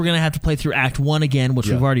 Yes, we're gonna have to play through Act 1 again, which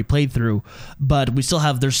we've already played through, but we still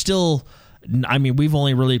have. There's still. I mean, we've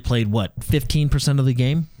only really played 15% of the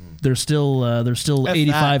game. There's still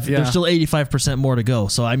 85. yeah. There's still 85% more to go.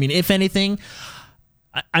 So I mean, if anything.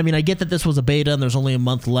 I mean, I get that this was a beta and there's only a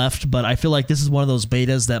month left, but I feel like this is one of those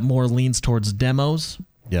betas that more leans towards demos.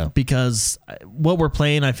 Yeah. Because what we're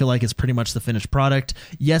playing, I feel like is pretty much the finished product.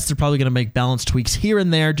 Yes, they're probably going to make balance tweaks here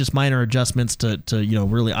and there, just minor adjustments to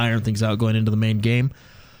really iron things out going into the main game.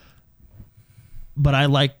 But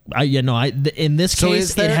in this So case,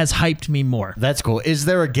 is there- it has hyped me more. That's cool. Is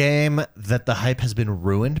there a game that the hype has been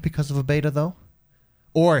ruined because of a beta, though?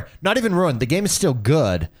 Or not even ruined. The game is still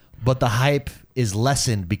good, but the hype is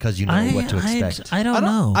lessened because you know what to expect. I don't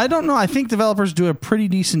know. I don't know. I think developers do a pretty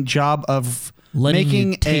decent job of Letting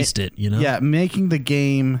making you taste it, you know? Yeah, making the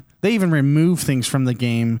game. They even remove things from the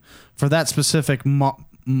game for that specific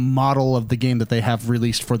model of the game that they have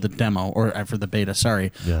released for the demo or for the beta.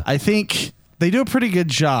 Sorry. Yeah. I think they do a pretty good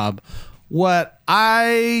job. What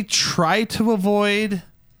I try to avoid,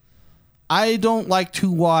 I don't like to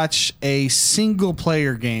watch a single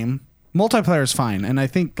player game. Multiplayer is fine, and I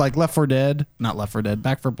think like Back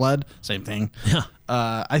 4 Blood, same thing. Yeah.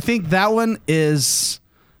 I think that one is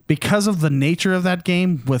because of the nature of that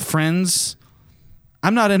game with friends.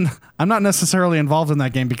 I'm not necessarily involved in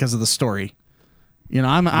that game because of the story. You know,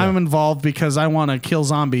 I'm involved because I want to kill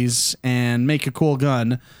zombies and make a cool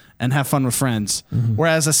gun and have fun with friends. Mm-hmm.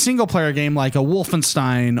 Whereas a single player game like a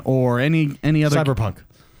Wolfenstein or any other Cyberpunk.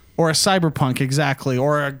 or a Cyberpunk, exactly,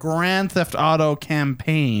 or a Grand Theft Auto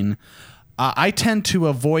campaign, I tend to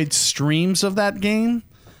avoid streams of that game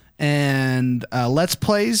and Let's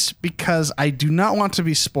Plays because I do not want to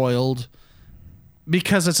be spoiled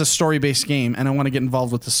because it's a story-based game and I want to get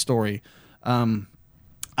involved with the story.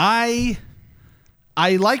 I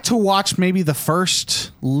like to watch maybe the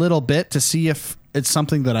first little bit to see if it's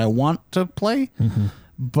something that I want to play,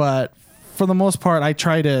 but for the most part, I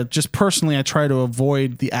try to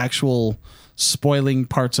avoid the actual spoiling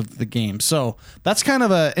parts of the game. So that's kind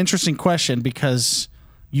of an interesting question because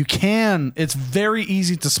it's very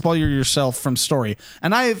easy to spoil yourself from story.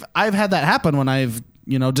 And I've had that happen when I've,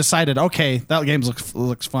 decided, okay, that game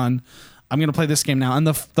looks fun. I'm going to play this game now. And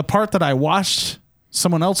the part that I watched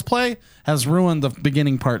someone else play has ruined the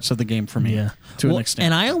beginning parts of the game for me to an extent.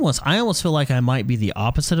 And I almost feel like I might be the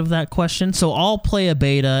opposite of that question. So I'll play a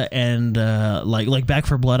beta and like Back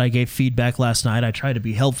 4 Blood, I gave feedback last night. I try to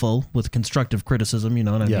be helpful with constructive criticism, you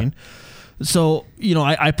know what I mean? So,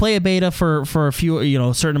 I play a beta for a few,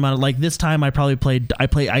 a certain amount of, like this time I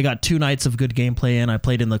got 2 nights of good gameplay in. I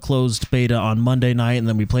played in the closed beta on Monday night and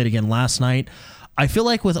then we played again last night. I feel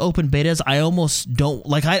like with open betas, I almost don't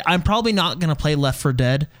like. I'm probably not gonna play Left 4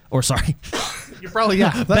 Dead, or sorry, You're probably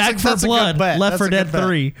Back 4 Blood, Left 4 Dead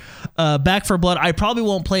 3, Back 4 Blood. I probably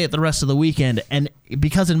won't play it the rest of the weekend, and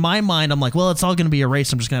because in my mind I'm like, well, it's all gonna be a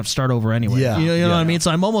race. I'm just gonna have to start over anyway. Yeah, you know what I mean.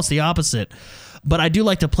 So I'm almost the opposite. But I do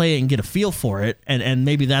like to play it and get a feel for it, and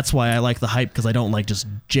maybe that's why I like the hype because I don't like just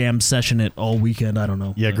jam session it all weekend. I don't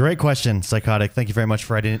know. Yeah, great question, Psychotic. Thank you very much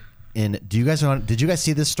for writing it in. Did you guys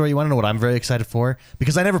see this story? You want to know what I'm very excited for?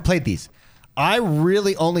 Because I never played these. I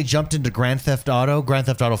really only jumped into Grand Theft Auto. Grand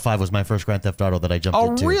Theft Auto 5 was my first Grand Theft Auto that I jumped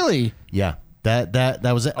into. Oh, really? Yeah. That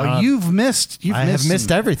was it. Oh, you've missed. I have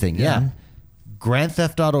missed everything. Yeah. Grand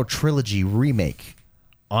Theft Auto Trilogy remake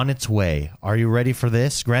on its way. Are you ready for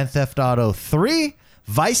this? Grand Theft Auto 3,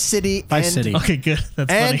 Vice City. Okay, good. That's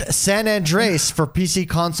and funny. San Andreas for PC,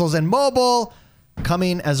 consoles, and mobile.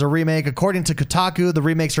 Coming as a remake. According to Kotaku, the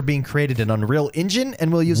remakes are being created in Unreal Engine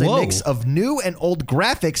and will use a mix of new and old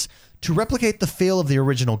graphics to replicate the feel of the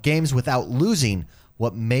original games without losing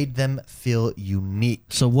what made them feel unique.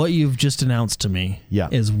 So what you've just announced to me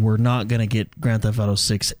is we're not going to get Grand Theft Auto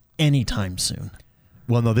 6 anytime soon.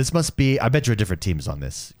 Well, no, this must be... I bet you're different teams on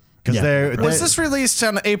this. Was this released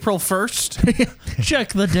on April 1st? Check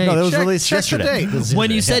the date. No, it was released yesterday.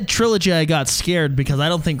 When you said trilogy, I got scared because I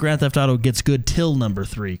don't think Grand Theft Auto gets good till number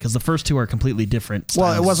 3 because the first 2 are completely different styles.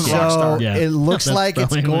 Well, it wasn't So Rockstar. Yeah. it looks That's like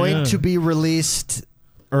it's probably- going to be released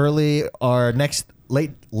early or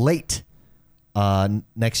late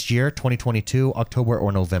next year, 2022, October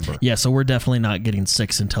or November. Yeah, so we're definitely not getting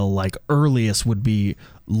 6 until like earliest would be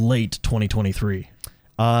late 2023.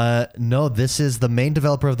 No, this is the main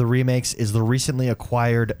developer of the remakes is the recently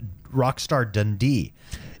acquired Rockstar Dundee,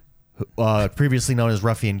 previously known as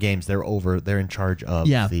Ruffian Games. They're in charge of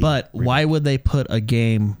but why would they put a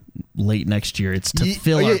game late next year? It's to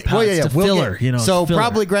fill our filler, So filler.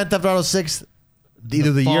 probably Grand Theft Auto 6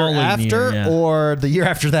 either the year following after year, or the year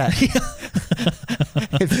after that.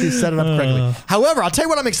 If you set it up correctly. However, I'll tell you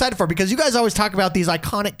what I'm excited for because you guys always talk about these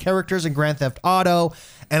iconic characters in Grand Theft Auto,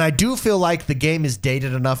 and I do feel like the game is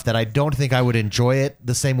dated enough that I don't think I would enjoy it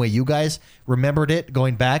the same way you guys remembered it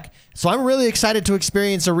going back. So I'm really excited to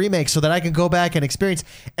experience a remake so that I can go back and experience.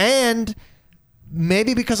 And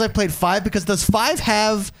maybe because I played 5, because does 5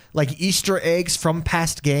 have like Easter eggs from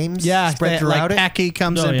past games spread throughout like Packy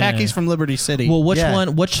comes in. Packy's from Liberty City. Well,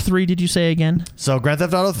 which 3 did you say again? So Grand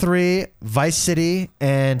Theft Auto 3, Vice City,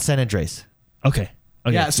 and San Andreas. Okay.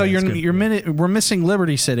 Yeah, so we're missing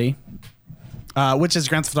Liberty City, which is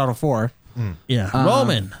Grand Theft Auto 4. Yeah,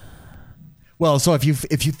 Roman. Well, so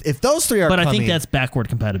if those 3 are, But coming, I think that's backward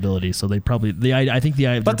compatibility. So they probably I think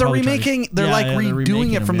the. But they're remaking. They're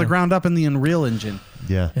redoing it from the ground up in the Unreal Engine.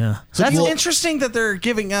 Yeah. Yeah. That's Well- interesting that they're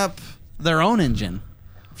giving up their own engine.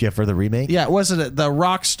 If you have further remake. Yeah, was it the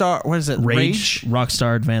Rockstar? What is it? Rage,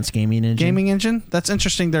 Rockstar Advanced Gaming Engine. Gaming engine. That's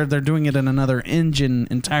interesting. They're doing it in another engine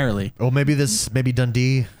entirely. Oh, maybe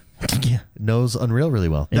Dundee Yeah. knows Unreal really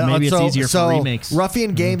well. And maybe it's easier for remakes.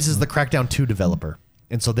 Ruffian Games is the Crackdown 2 developer,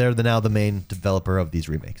 and so they're now the main developer of these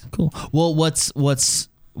remakes. Cool. Well, what's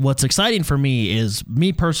exciting for me is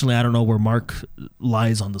me personally. I don't know where Mark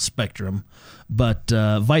lies on the spectrum, but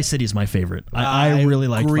Vice City is my favorite. I really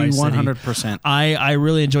like Vice City. 100%. I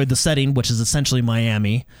really enjoyed the setting, which is essentially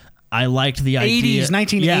Miami. I liked the idea.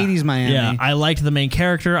 1980s Miami. Yeah, I liked the main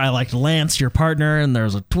character. I liked Lance, your partner, and there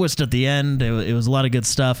was a twist at the end. It was a lot of good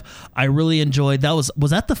stuff. I really enjoyed. Was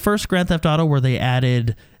that the first Grand Theft Auto where they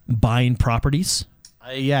added buying properties?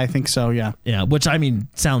 Yeah, I think so. Yeah. Yeah, which I mean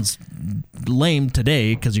sounds lame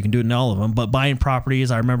today because you can do it in all of them. But buying properties,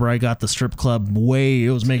 I remember I got the strip club it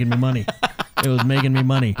was making me money. It was making me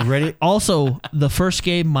money. Ready? Also, the first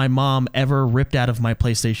game my mom ever ripped out of my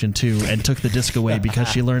PlayStation 2 and took the disc away because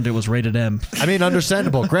she learned it was rated M. I mean,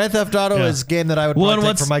 understandable. Grand Theft Auto Yeah. is a game that I would probably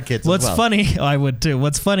take for my kids. What's as well. funny? I would too.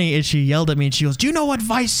 What's funny is she yelled at me and she goes, "Do you know what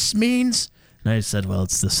Vice means?" And I said, "Well,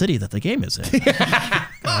 it's the city that the game is in."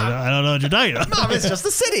 I don't know what you're talking about. Mom, it's just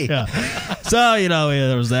the city. Yeah. So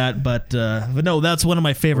there was that, but no, that's one of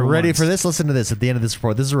my favorite. Ready ones. for this? Listen to this at the end of this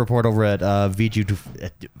report. This is a report over at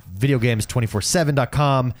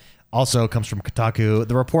videogames247.com. Also comes from Kotaku.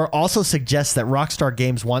 The report also suggests that Rockstar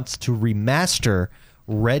Games wants to remaster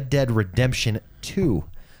Red Dead Redemption 2.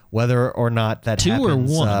 Whether or not that 2 or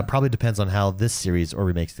happens 1? probably depends on how this series or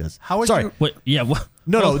remakes does. How would Sorry. you- Wait, yeah.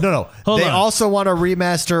 No. Hold They on. also want to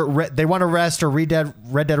remaster. They want to remaster Red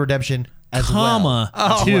Dead Redemption as Comma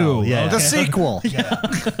well. 2. well, yeah. The Okay. sequel.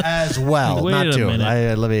 As well, Wait not a 2.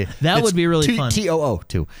 minute. Let me. That it's would be really fun. TOO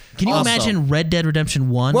 2. Can you Also- imagine Red Dead Redemption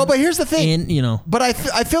 1? Well, but here's the thing. But I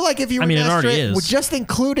feel like if you I mean, it remaster already it, is. would just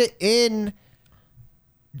include it in,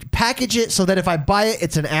 package it so that if I buy it,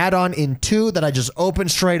 it's an add-on in 2 that I just open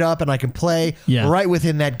straight up and I can play right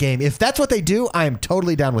within that game. If that's what they do, I am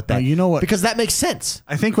totally down with that. Now, you know what? Because that makes sense.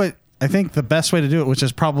 I think the best way to do it, which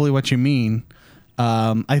is probably what you mean.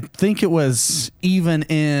 I think it was even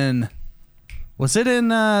in. Was it in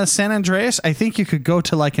San Andreas? I think you could go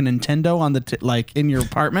to like a Nintendo on the like in your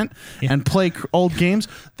apartment and play old games.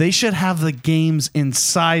 They should have the games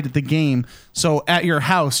inside the game, so at your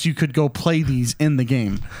house you could go play these in the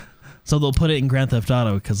game. So they'll put it in Grand Theft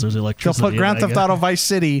Auto because there's They'll electricity. put Grand Theft Auto Vice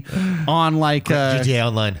City on like GTA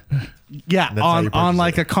Online. yeah how you on purchase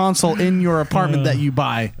like it. a console in your apartment that you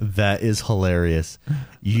buy. That is hilarious.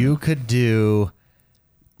 You could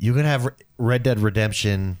have Red Dead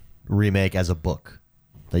Redemption remake as a book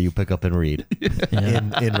that you pick up and read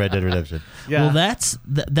in Red Dead Redemption. Yeah. Well, that's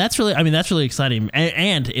really. I mean, that's really exciting.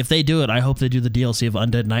 And if they do it, I hope they do the DLC of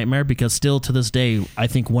Undead Nightmare because still to this day, I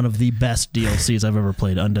think one of the best DLCs I've ever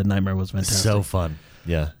played. Undead Nightmare was fantastic. So fun.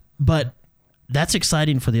 Yeah. But that's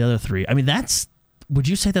exciting for the other 3. I mean, would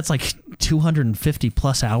you say that's like 250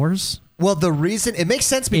 plus hours Well, the reason it makes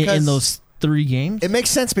sense because in those 3 games? it makes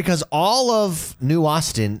sense because all of New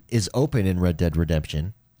Austin is open in Red Dead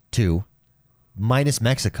Redemption 2, minus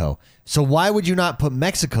Mexico. So why would you not put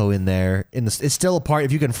Mexico in there? It's still a part.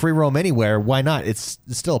 If you can free roam anywhere, why not? It's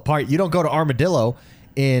still a part. You don't go to Armadillo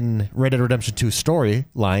in Red Dead Redemption 2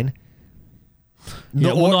 storyline.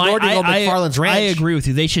 Yeah, well, Nor do you go to McFarland's Ranch. I agree with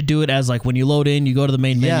you. They should do it as like when you load in, you go to the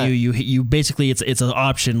main Yeah. menu. You basically it's an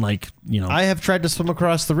option like I have tried to swim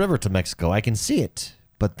across the river to Mexico. I can see it,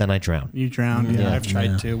 but then I drown. You drowned. Yeah, I've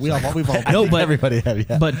tried to. We've all. No, but Everybody have,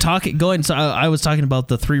 yeah. But So I was talking about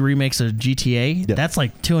the 3 remakes of GTA. Yeah. That's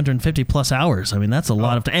like 250 plus hours. I mean, that's a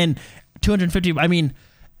lot of and 250. I mean,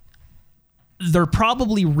 they're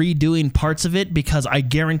probably redoing parts of it because I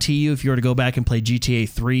guarantee you, if you were to go back and play GTA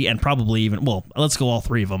 3 and probably even let's go all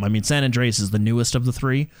 3 of them. I mean, San Andreas is the newest of the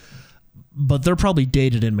 3. But they're probably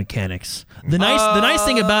dated in mechanics. The nice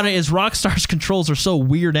thing about it is Rockstar's controls are so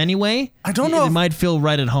weird anyway. I don't know It if- might feel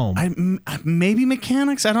right at home. Maybe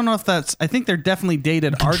mechanics. I don't know if that's. I think they're definitely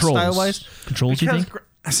dated art Controls. style wise. Controls, you think?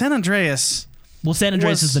 San Andreas. Well, San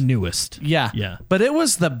Andreas was- is the newest. Yeah. Yeah. But it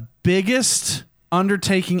was the biggest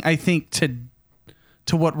undertaking, I think,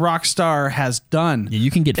 to what Rockstar has done. Yeah,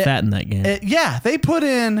 you can get fat in that game. They put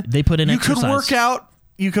in. They put in You exercise. could work out.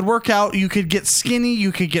 You could work out. You could get skinny.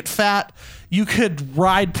 You could get fat. You could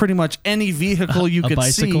ride pretty much any vehicle you could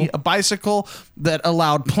bicycle? see. A bicycle that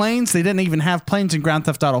allowed planes. They didn't even have planes in Grand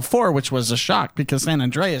Theft Auto 4, which was a shock because San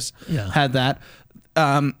Andreas had that.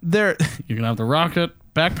 There, you can have the rocket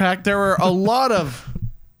backpack. There were a lot of.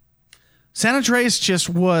 San Andreas just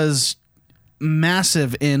was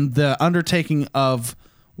massive in the undertaking of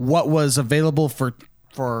what was available for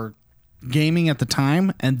for gaming at the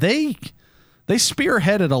time, and they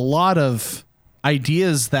spearheaded a lot of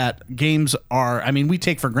ideas that games are. I mean, we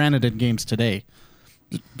take for granted in games today.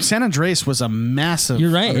 San Andreas was a massive.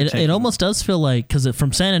 You're right. It undertaking. almost does feel like, because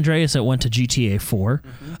from San Andreas it went to GTA 4,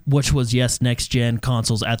 which was next gen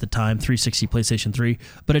consoles at the time, 360, PlayStation 3.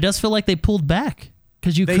 But it does feel like they pulled back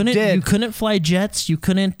because you couldn't fly jets. You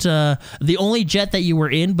couldn't. The only jet that you were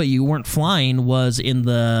in, but you weren't flying, was in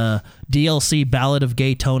the DLC Ballad of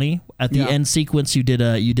Gay Tony. At the end sequence, you did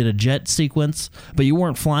a jet sequence, but you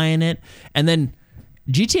weren't flying it. And then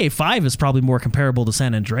GTA 5 is probably more comparable to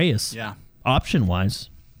San Andreas. Yeah. Option wise.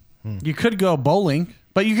 You could go bowling,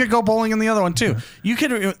 but you could go bowling in the other one too. You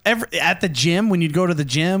could at the gym, when you'd go to the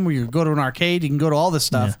gym or you go to an arcade, you can go to all this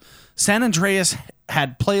stuff. Yeah. San Andreas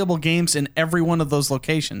had playable games in every one of those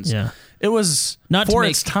locations. Yeah. It was Not to for make-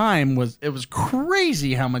 its time was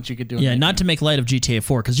crazy how much you could do. in Yeah, that not game. to make light of GTA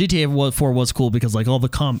 4, because GTA 4 was cool because like all the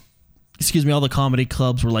comedy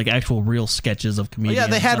clubs were like actual real sketches of comedians.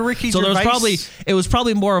 they had and stuff. Ricky So Gervais. it was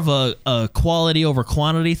probably more of a quality over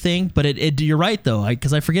quantity thing. But you're right though,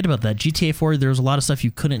 because I forget about that. GTA 4, there was a lot of stuff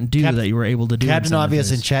you couldn't do that you were able to do. Captain in San Obvious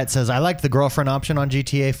in Andreas. chat says, I liked the girlfriend option on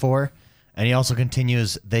GTA 4. And he also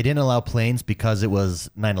continues, they didn't allow planes because it was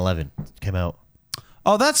 9/11 came out.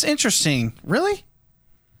 Oh, that's interesting. Really?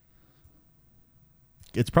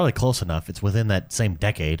 It's probably close enough. It's within that same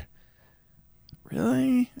decade.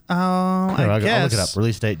 Really? Here, I I'll guess. look it up.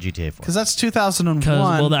 Release date, GTA 4. Because that's 2001.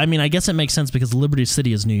 Well, I mean, I guess it makes sense because Liberty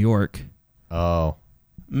City is New York. Oh.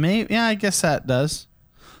 Maybe, yeah, I guess that does.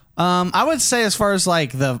 I would say, as far as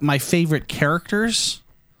like my favorite characters,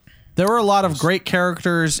 there were a lot of great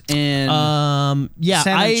characters in. Yeah,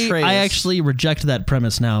 San Andreas. I actually reject that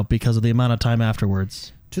premise now because of the amount of time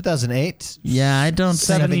afterwards. 2008? Yeah, I don't.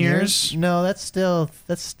 7 years? No, that's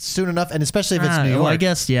soon enough. And especially if it's New York. Well, I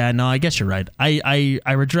guess you're right.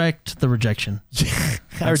 I reject the rejection.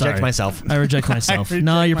 I reject sorry. myself. I reject myself. reject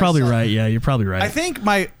No, you're probably myself. right. Yeah, you're probably right. I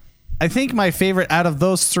think my favorite out of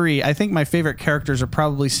those three, I think my favorite characters are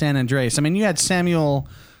probably San Andreas. I mean, you had Samuel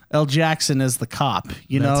L. Jackson as the cop.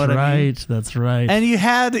 You know That's what right. I mean? That's right. And you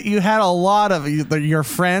had a lot of your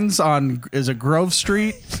friends on Grove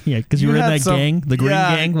Street. Yeah, because you were in had that some- gang, the Green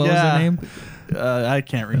yeah, Gang. What was yeah. their name? I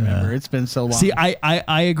can't remember. It's been so long. See,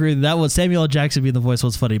 I agree. That was Samuel L. Jackson being the voice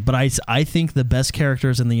was funny, but I think the best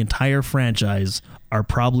characters in the entire franchise are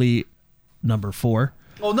probably number 4.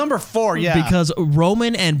 well, number 4, yeah, Because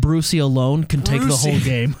Roman and Brucey alone can take the whole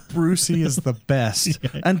game. Brucey is the best.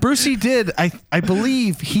 And Brucey did, I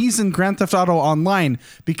believe he's in Grand Theft Auto Online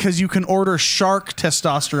because you can order shark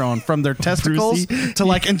testosterone from their testicles to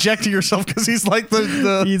like inject to yourself because he's like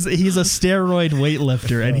the He's a steroid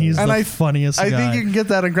weightlifter, and he's the funniest guy. I think you can get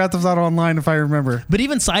that in Grand Theft Auto Online if I remember. But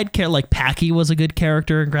even side character like Packy was a good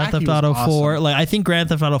character in Grand Packy Theft Auto was 4. awesome. Like I think Grand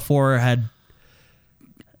Theft Auto 4 had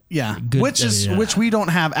Yeah, Good- yeah. which we don't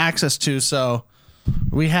have access to, so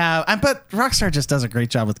we have. But Rockstar just does a great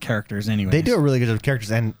job with characters anyway. They do a really good job with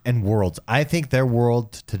characters and worlds. I think their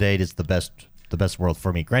world to date is the best world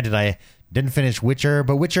for me. Granted, I didn't finish Witcher,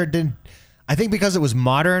 but Witcher didn't. I think because it was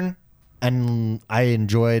modern, and I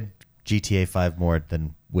enjoyed GTA 5 more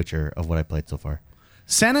than Witcher of what I played so far.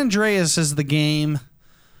 San Andreas is the game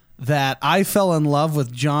that I fell in love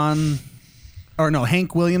with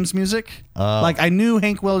Hank Williams music. Like I knew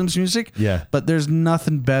Hank Williams music, Yeah. but there's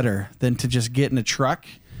nothing better than to just get in a truck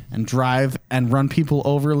and drive and run people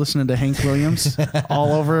over listening to Hank Williams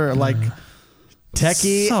all over. Like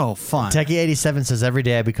Techie, so fun. Techie 87 says every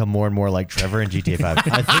day I become more and more like Trevor in GTA 5.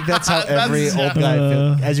 I think that's how every old guy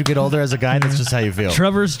feels. As you get older as a guy, that's just how you feel.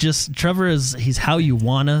 Trevor is he's how you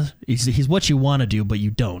wanna he's what you wanna do, but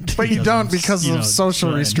you don't. But you don't because of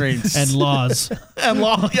social restraints. and laws. and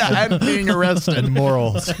law, yeah, and being arrested. And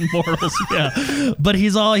morals. Morals, yeah. But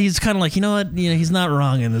he's kind of like, you know what? He's not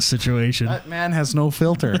wrong in this situation. That man has no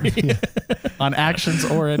filter on actions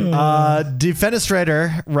or anything.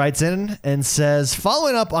 Defenestrator writes in and says,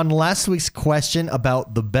 following up on last week's question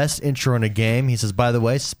about the best intro in a game, he says, by the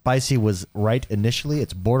way, Spicy was right initially.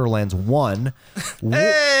 It's Borderlands 1.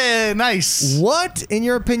 Hey, nice. What, in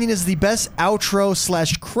your opinion, is the best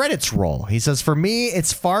outro/credits roll? He says, for me,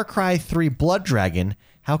 it's Far Cry 3 Blood Dragon.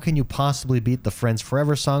 How can you possibly beat the Friends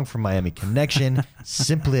Forever song from Miami Connection?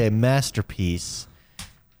 Simply a masterpiece.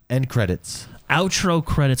 End credits. Outro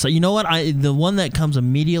credits. You know what? The one that comes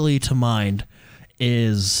immediately to mind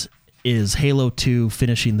is Halo 2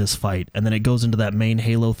 finishing this fight, and then it goes into that main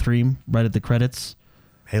Halo theme right at the credits.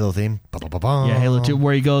 Halo theme. Yeah, Halo 2,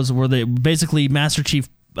 where they basically Master Chief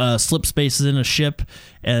slip spaces in a ship,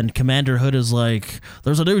 and Commander Hood is like,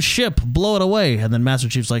 "There's a new ship, blow it away," and then Master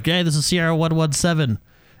Chief's like, "Hey, this is Sierra 117,"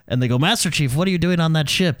 And they go, Master Chief, what are you doing on that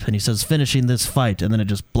ship? And he says, finishing this fight. And then it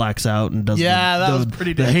just blacks out and does that was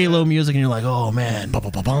pretty the damn Halo music. And you're like, oh, man.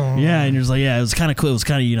 Yeah, and you're just like, yeah, it was kind of cool. It was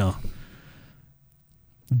kind of,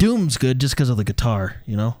 Doom's good just because of the guitar,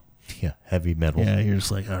 Yeah, heavy metal. Yeah, you're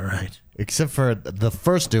just like, all right. Except for the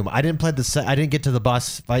first Doom, I didn't play I didn't get to the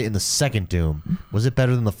boss fight in the second Doom. Was it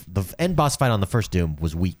better than the end boss fight on the first Doom?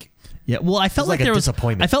 Was weak. Yeah, well, I felt like there a was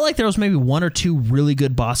disappointment. I felt like there was maybe one or two really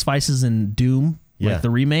good boss fights in Doom, Yeah. like the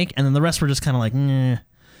remake, and then the rest were just kind of like, meh.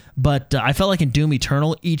 But I felt like in Doom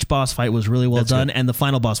Eternal, each boss fight was really well That's done, good. and the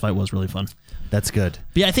final boss fight was really fun. That's good.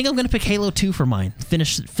 But yeah, I think I'm going to pick Halo 2 for mine.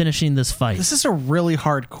 Finishing this fight. This is a really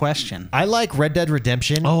hard question. I like Red Dead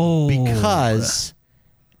Redemption because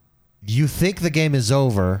you think the game is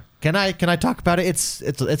over. Can I talk about it?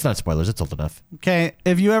 It's not spoilers. It's old enough. Okay,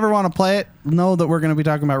 if you ever want to play it, know that we're going to be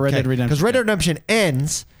talking about Red Dead Redemption. Because Red Dead Redemption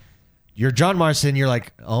ends, you're John Marston, you're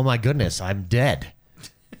like, oh my goodness, I'm dead.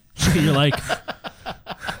 You're like,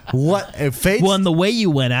 What? It fades? well, and the way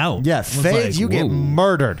you went out. Yeah, was fades, like, you get whoa.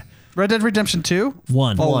 murdered. Red Dead Redemption 2?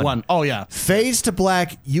 One. Oh, One. 1. Oh, yeah. Fades to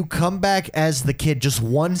black, you come back as the kid, just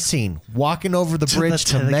one scene, walking over the bridge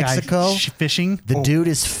to the guy Mexico. fishing. The dude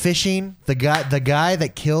is fishing. The guy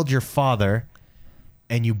that killed your father,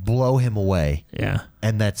 and you blow him away. Yeah.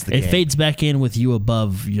 And that's the It game. fades back in with you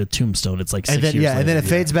above your tombstone. It's like 6 And then years later. and then it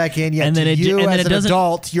fades back in. Yeah, And then to it you and then as it an doesn't-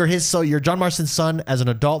 adult, you're John Marston's son as an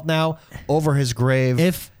adult now over his grave.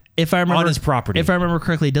 If I remember on his property. If I remember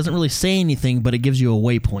correctly, it doesn't really say anything, but it gives you a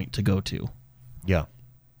waypoint to go to. Yeah,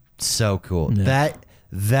 so cool. Yeah.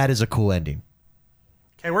 That is a cool ending.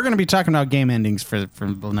 Okay, we're going to be talking about game endings for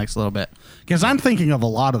the next little bit because I'm thinking of a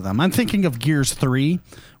lot of them. I'm thinking of Gears 3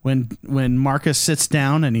 when Marcus sits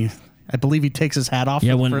down and I believe he takes his hat off.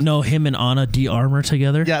 Yeah, for the first- him and Anna de-armor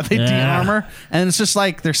together. Yeah, they de-armor, and it's just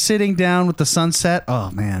like they're sitting down with the sunset.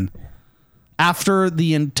 Oh man! After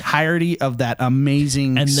the entirety of that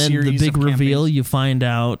amazing And then the series big of reveal, campaigns. you find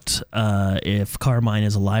out if Carmine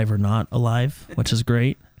is alive or not alive, which is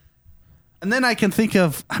great. And then I can think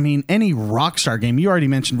of, any Rockstar game. You already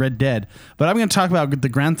mentioned Red Dead, but I'm going to talk about the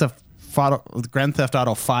Grand Theft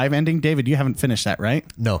Auto 5 ending. David, you haven't finished that, right?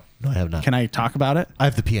 No, I have not. Can I talk about it? I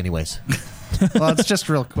have to pee anyways. Well, it's just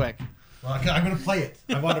real quick. Well, I'm gonna play it.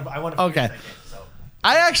 I want to. Okay.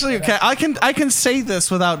 I actually I can say this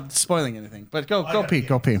without spoiling anything. But go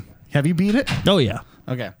pee. Have you beat it? Oh yeah,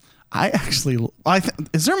 Okay.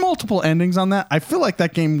 Is there multiple endings on that? I feel like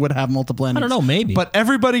that game would have multiple endings. I don't know, maybe. But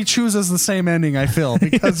everybody chooses the same ending, I feel,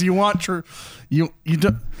 because you want you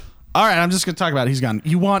do. All right, I'm just going to talk about it. He's gone.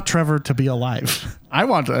 You want Trevor to be alive. I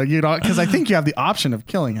want to, because I think you have the option of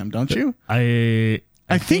killing him, don't you? I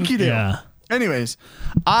think you do. Yeah. Anyways,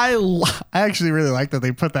 I actually really like that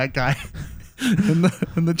they put that guy in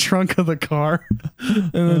the trunk of the car,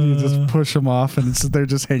 and then you just push him off, and they're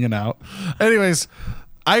just hanging out. Anyways,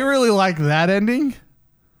 I really like that ending.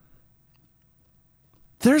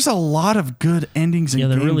 There's a lot of good endings in Yeah,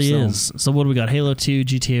 there games, really though. is. So what do we got? Halo 2,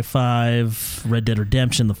 GTA 5, Red Dead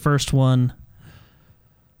Redemption, the first one.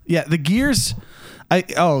 Yeah, the Gears. Yeah,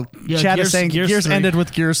 Chad is saying Gears Gears 3. ended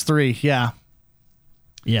with Gears 3. Yeah.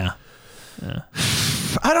 Yeah.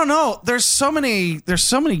 I don't know. There's so many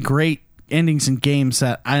great endings in games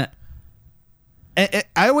that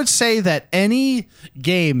I would say that any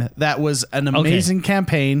game that was an amazing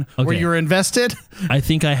campaign where Okay. you were invested, I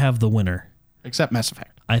think I have the winner. except Mass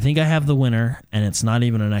Effect. I think I have the winner, and it's not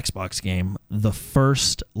even an Xbox game. The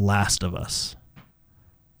first Last of Us.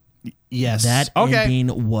 Yes. That okay.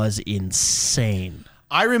 ending was insane.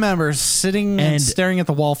 I remember sitting and And- staring at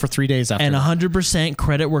the wall for 3 days after. And that. 100%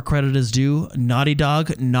 credit where credit is due. Naughty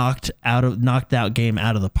Dog knocked that game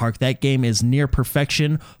out of the park. That game is near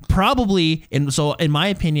perfection. Probably, so in my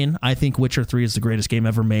opinion, I think Witcher 3 is the greatest game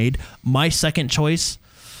ever made. My second choice,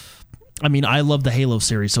 I love the Halo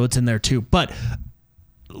series, so it's in there too. But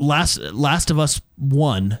Last of Us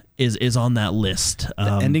 1 is on that list.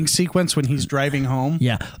 ending sequence when he's driving home.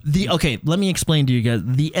 Yeah. Let me explain to you guys.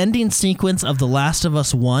 The ending sequence of The Last of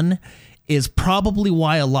Us 1 is probably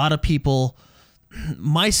why a lot of people,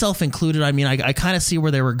 myself included, I kind of see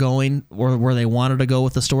where they were going or where they wanted to go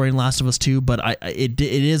with the story in Last of Us 2, but it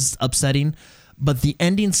is upsetting. But the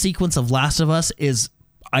ending sequence of Last of Us is,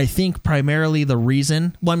 I think, primarily the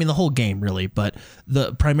reason, the whole game really, but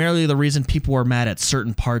primarily the reason people were mad at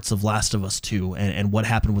certain parts of Last of Us 2 and what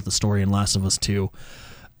happened with the story in Last of Us 2.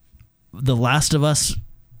 The Last of Us,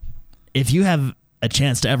 if you have a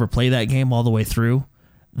chance to ever play that game all the way through,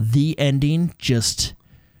 the ending just...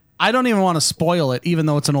 I don't even want to spoil it, even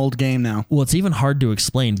though it's an old game now. Well, it's even hard to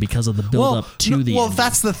explain because of the build-up to the ending.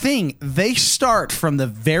 That's the thing. They start from the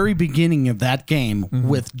very beginning of that game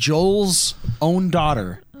with Joel's own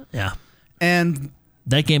daughter Yeah. And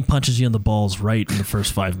That game punches you in the balls right in the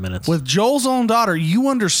first 5 minutes. with Joel's own daughter, you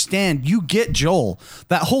understand, you get Joel.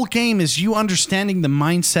 That whole game is you understanding the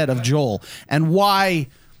mindset of Joel and why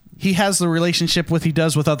he has the relationship he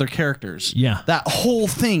does with other characters. Yeah. That whole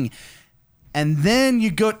thing. And then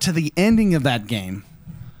you go to the ending of that game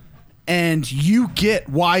and you get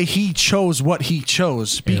why he chose what he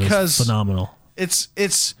chose, It was because phenomenal. it's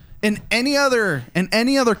in any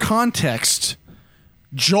other context,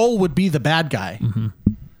 Joel would be the bad guy.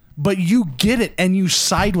 But you get it and you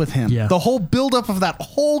side with him. Yeah. The whole buildup of that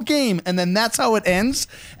whole game, and then that's how it ends.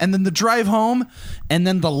 And then the drive home, and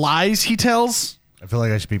then the lies he tells. I feel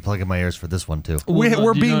like I should be plugging my ears for this one too.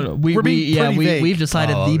 We're being pretty vague. we've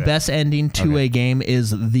decided Oh, the okay. best ending to Okay. a game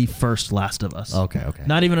is the first Last of Us. Okay.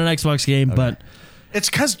 Not even an Xbox game, but It's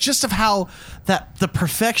because just of how the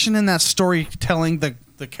perfection in that storytelling,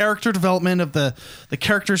 the character development of the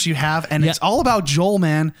characters you have, and it's Yeah. all about Joel,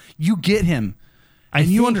 man. You get him. And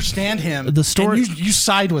you think understand him. the story- and you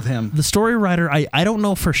side with him. the story writer, I don't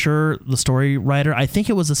know for sure the story writer. I think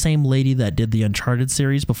it was the same lady that did the Uncharted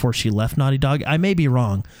series before she left Naughty Dog. I may be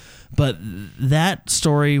wrong, but that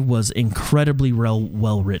story was incredibly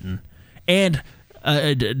well written. And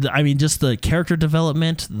I mean, just the character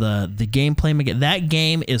development, the gameplay. That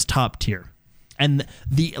game is top tier. And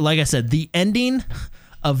like I said, the ending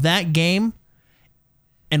of that game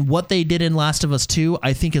and what they did in Last of Us 2,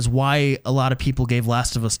 I think, is why a lot of people gave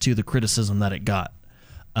Last of Us 2 the criticism that it got.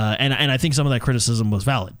 And I think some of that criticism was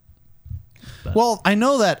valid. Well, I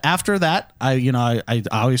know that after that, I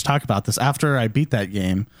always talk about this. After I beat that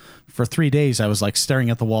game, for 3 days, I was like staring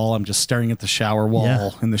at the wall. I'm just staring at the shower wall Yeah.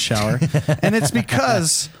 in the shower, and it's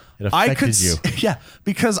because It I could, affected yeah,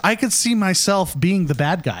 because I could see myself being the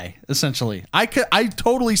bad guy. Essentially, I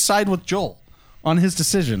totally side with Joel on his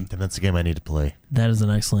decision. And that's a game I need to play. That is an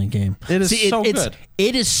excellent game. It is so good.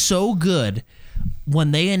 It is so good.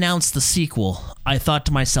 When they announced the sequel, I thought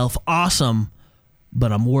to myself, awesome,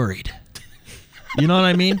 but I'm worried. You know what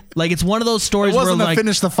I mean? Like, it's one of those stories It wasn't where, to like,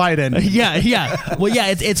 finish the fight ending. yeah. Well,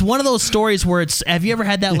 yeah, it's one of those stories where it's. Have you ever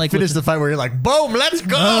had that, like, Finish the fight where you're like, boom, let's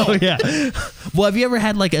go. Oh yeah. Well, have you ever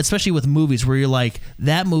had, like, especially with movies, where you're like,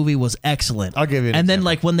 that movie was excellent. I'll give you an And then, example.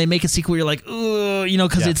 like, when they make a sequel, you're like, ugh, you know,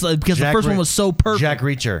 because Yeah. it's like, because the Jack first one Re- was so perfect. Jack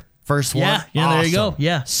Reacher. First one. Yeah, there you go. awesome.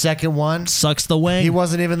 Yeah. Second one, Sucks the wing. he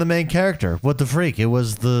wasn't even the main character. What the freak? It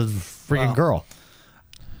was the freaking girl.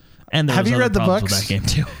 And there Have was you other read the problems with books?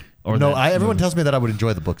 that game too. Or No, that everyone movie. tells me that I would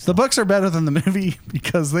enjoy the books. The books are better than the movie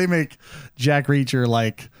because they make Jack Reacher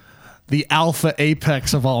like the alpha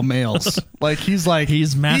apex of all males. Like he's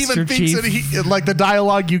He's Master he even thinks Chief. that like the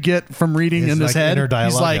dialogue you get from reading It's in his like head. inner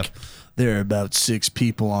dialogue, he's like, yeah. there are about 6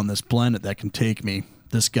 people on this planet that can take me.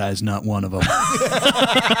 This guy's not one of them.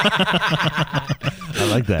 I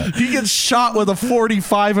like that. He gets shot with a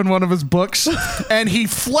 45 in one of his books, and he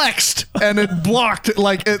flexed, and it blocked.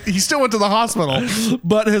 Like he still went to the hospital,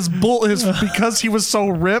 but his because he was so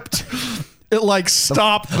ripped, it like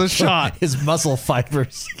stopped the shot. His muscle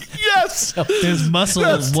fibers. Yes, His muscle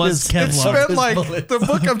Yes, was it Kevlar. spent like bullet. the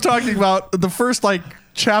book I'm talking about. The first like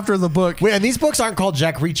chapter of the book. Wait, and these books aren't called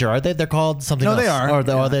Jack Reacher, are they? They're called something No, else. they are. Or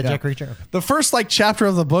are they Yeah. Jack Reacher? Okay. The first like chapter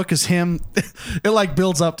of the book is him. It like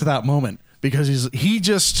builds up to that moment because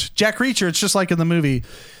Jack Reacher. It's just like in the movie.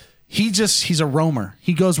 He's a roamer.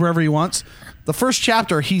 He goes wherever he wants. The first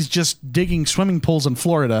chapter, he's just digging swimming pools in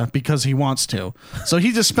Florida because he wants to. So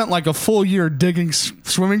he just spent like a full year digging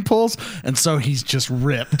swimming pools, and so he's just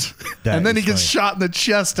ripped. That and then he is gets funny. shot in the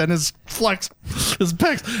chest and his pecs.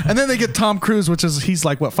 And then they get Tom Cruise, which is he's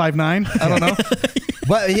like what 5'9"? I don't know.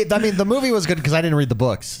 Well, I mean, the movie was good because I didn't read the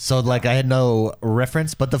books, so like I had no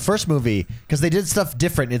reference. But the first movie, because they did stuff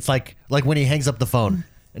different. It's like when he hangs up the phone,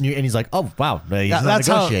 and he's like, "Oh wow, he's not That's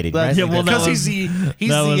how- negotiating." that- right? Yeah, well, because that he's was- the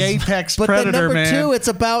that was- apex but predator, then number man. 2, it's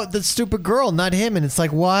about the stupid girl, not him, and it's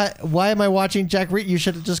like, why am I watching Jack Reacher? You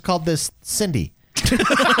should have just called this Cindy.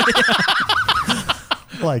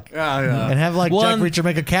 Like, and have like Well, Jack and Reacher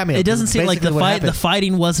make a cameo. It doesn't 'cause seem like basically what happened. the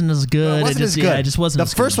fighting wasn't as good. No, it wasn't just, as good. Yeah, it just wasn't. The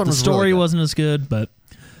as first good. one the was story really good. wasn't as good, but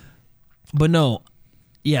no,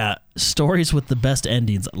 yeah, stories with the best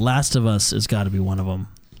endings. Last of Us has got to be one of them.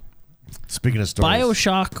 Speaking of stories,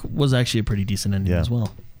 BioShock was actually a pretty decent ending Yeah. as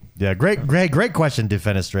well. Yeah, great question,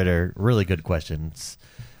 Defenestrator. Really good questions.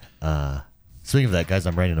 Speaking of that, guys,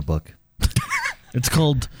 I'm writing a book. It's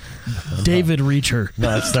called David Reacher.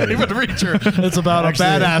 No, it's starting. David Reacher. It's about Actually-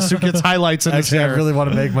 a badass who gets highlights in his Actually, I hair. really want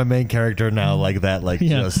to make my main character now like that, like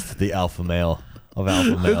Yeah. just the alpha male of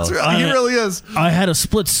alpha males. he really is. I had a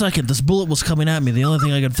split second. This bullet was coming at me. The only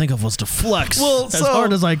thing I could think of was to flex as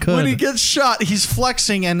hard as I could. When he gets shot, he's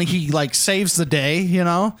flexing and he like saves the day, you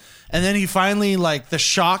know? and then he finally like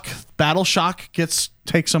battle shock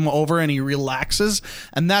takes him over, and he relaxes,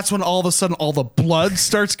 and that's when all of a sudden all the blood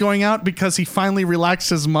starts going out because he finally relaxed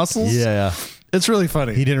his muscles. Yeah. It's really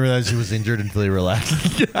funny. He didn't realize he was injured until he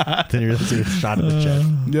relaxed. Then he realized he was shot in the chest.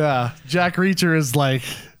 Yeah, Jack Reacher is like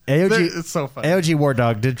AOG, it's so funny. AOG War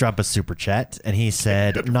Dog did drop a super chat, and he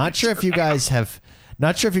said, "Not sure if you guys have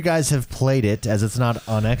played it, as it's not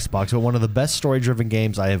on Xbox, but one of the best story-driven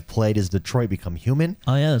games I have played is Detroit Become Human.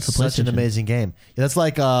 Oh, yeah, that's a such an PlayStation. amazing game. Yeah, that's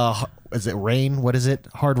like is it Rain? What is it?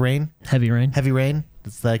 Hard Rain? Heavy Rain. Heavy Rain?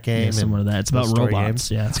 That's that game. Yeah, similar to that. It's about story robots.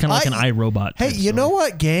 games. Yeah, it's kind of like an iRobot. Hey, type you story. know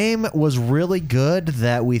what game was really good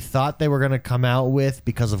that we thought they were going to come out with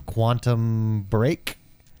because of Quantum Break?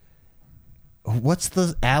 What's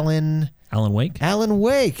the Alan Wake.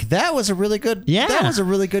 Wake? That was a really good. Yeah. That was a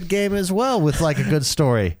really good game as well, with like a good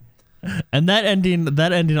story. And that ending,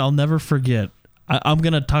 I'll never forget. I'm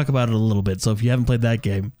gonna talk about it a little bit. So if you haven't played that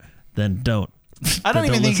game, then don't. I don't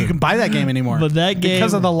even think you can buy that game anymore. But that game,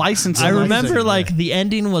 because of the licensing. I remember like the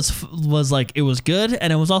ending was like it was good,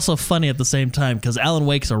 and it was also funny at the same time because Alan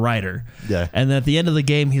Wake's a writer. Yeah. And at the end of the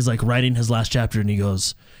game, he's like writing his last chapter, and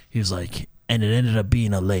he's like, and it ended up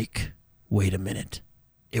being a lake. Wait a minute,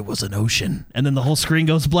 it was an ocean, and then the whole screen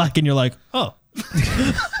goes black, and you're like, oh.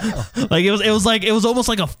 Like it was almost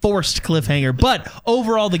like a forced cliffhanger, but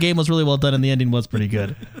overall the game was really well done and the ending was pretty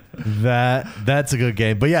good. That's a good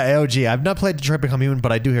game. But yeah, AOG. I've not played Detroit Become Human,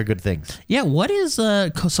 but I do hear good things. Yeah, what is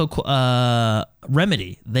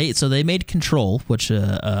Remedy? They made Control, which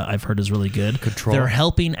I've heard is really good. Control. They're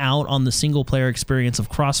helping out on the single player experience of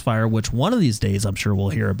Crossfire, which one of these days I'm sure we'll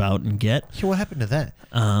hear about and get. Yeah, what happened to that?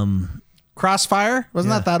 Crossfire?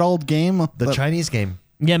 Wasn't that old game? The Chinese game.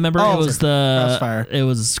 Yeah, remember Oh, it was Crossfire. It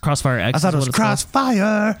was Crossfire X. I thought it is was what it's called.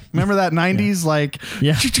 Crossfire. Remember that 90s like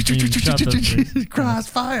Yeah. Shot those things.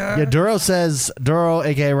 Crossfire. Yeah, Duro,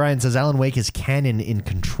 aka Ryan, says Alan Wake is canon in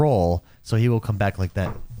Control, so he will come back like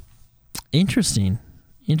that. Interesting.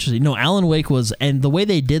 No, Alan Wake was, and the way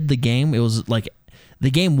they did the game, it was like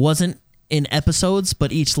the game wasn't in episodes,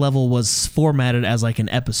 but each level was formatted as like an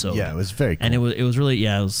episode. Yeah, it was very cool. And it was really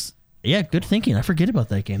good thinking. I forget about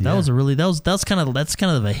that game. That Yeah. was a really that's kind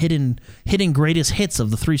of a hidden greatest hits of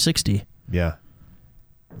the 360. Yeah.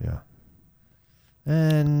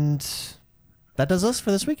 And that does us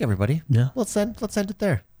for this week, everybody. Yeah. Let's end it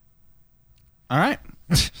there. All right.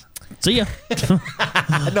 See ya.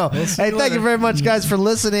 No. Hey, thank you very much, guys, for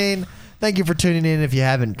listening. Thank you for tuning in. If you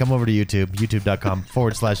haven't, come over to YouTube,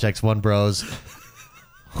 youtube.com/X1Bros.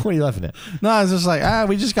 What are you laughing at? No, it's just like,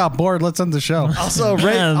 we just got bored. Let's end the show. Also,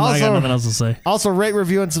 rate, I got nothing else to say. Also, rate,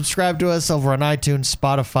 review, and subscribe to us over on iTunes,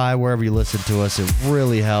 Spotify, wherever you listen to us. It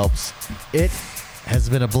really helps. It has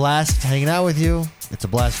been a blast hanging out with you. It's a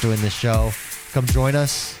blast doing this show. Come join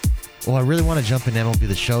us. Oh, I really want to jump in MLB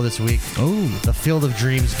The Show this week. Oh, The Field of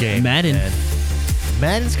Dreams game. Madden. man.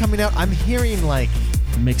 Madden's coming out. I'm hearing like...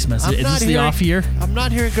 mixed message. I'm Is not this the hearing- off year? I'm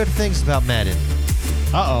not hearing good things about Madden.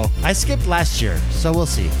 Uh-oh. I skipped last year, so we'll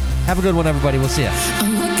see. Have a good one, everybody. We'll see ya.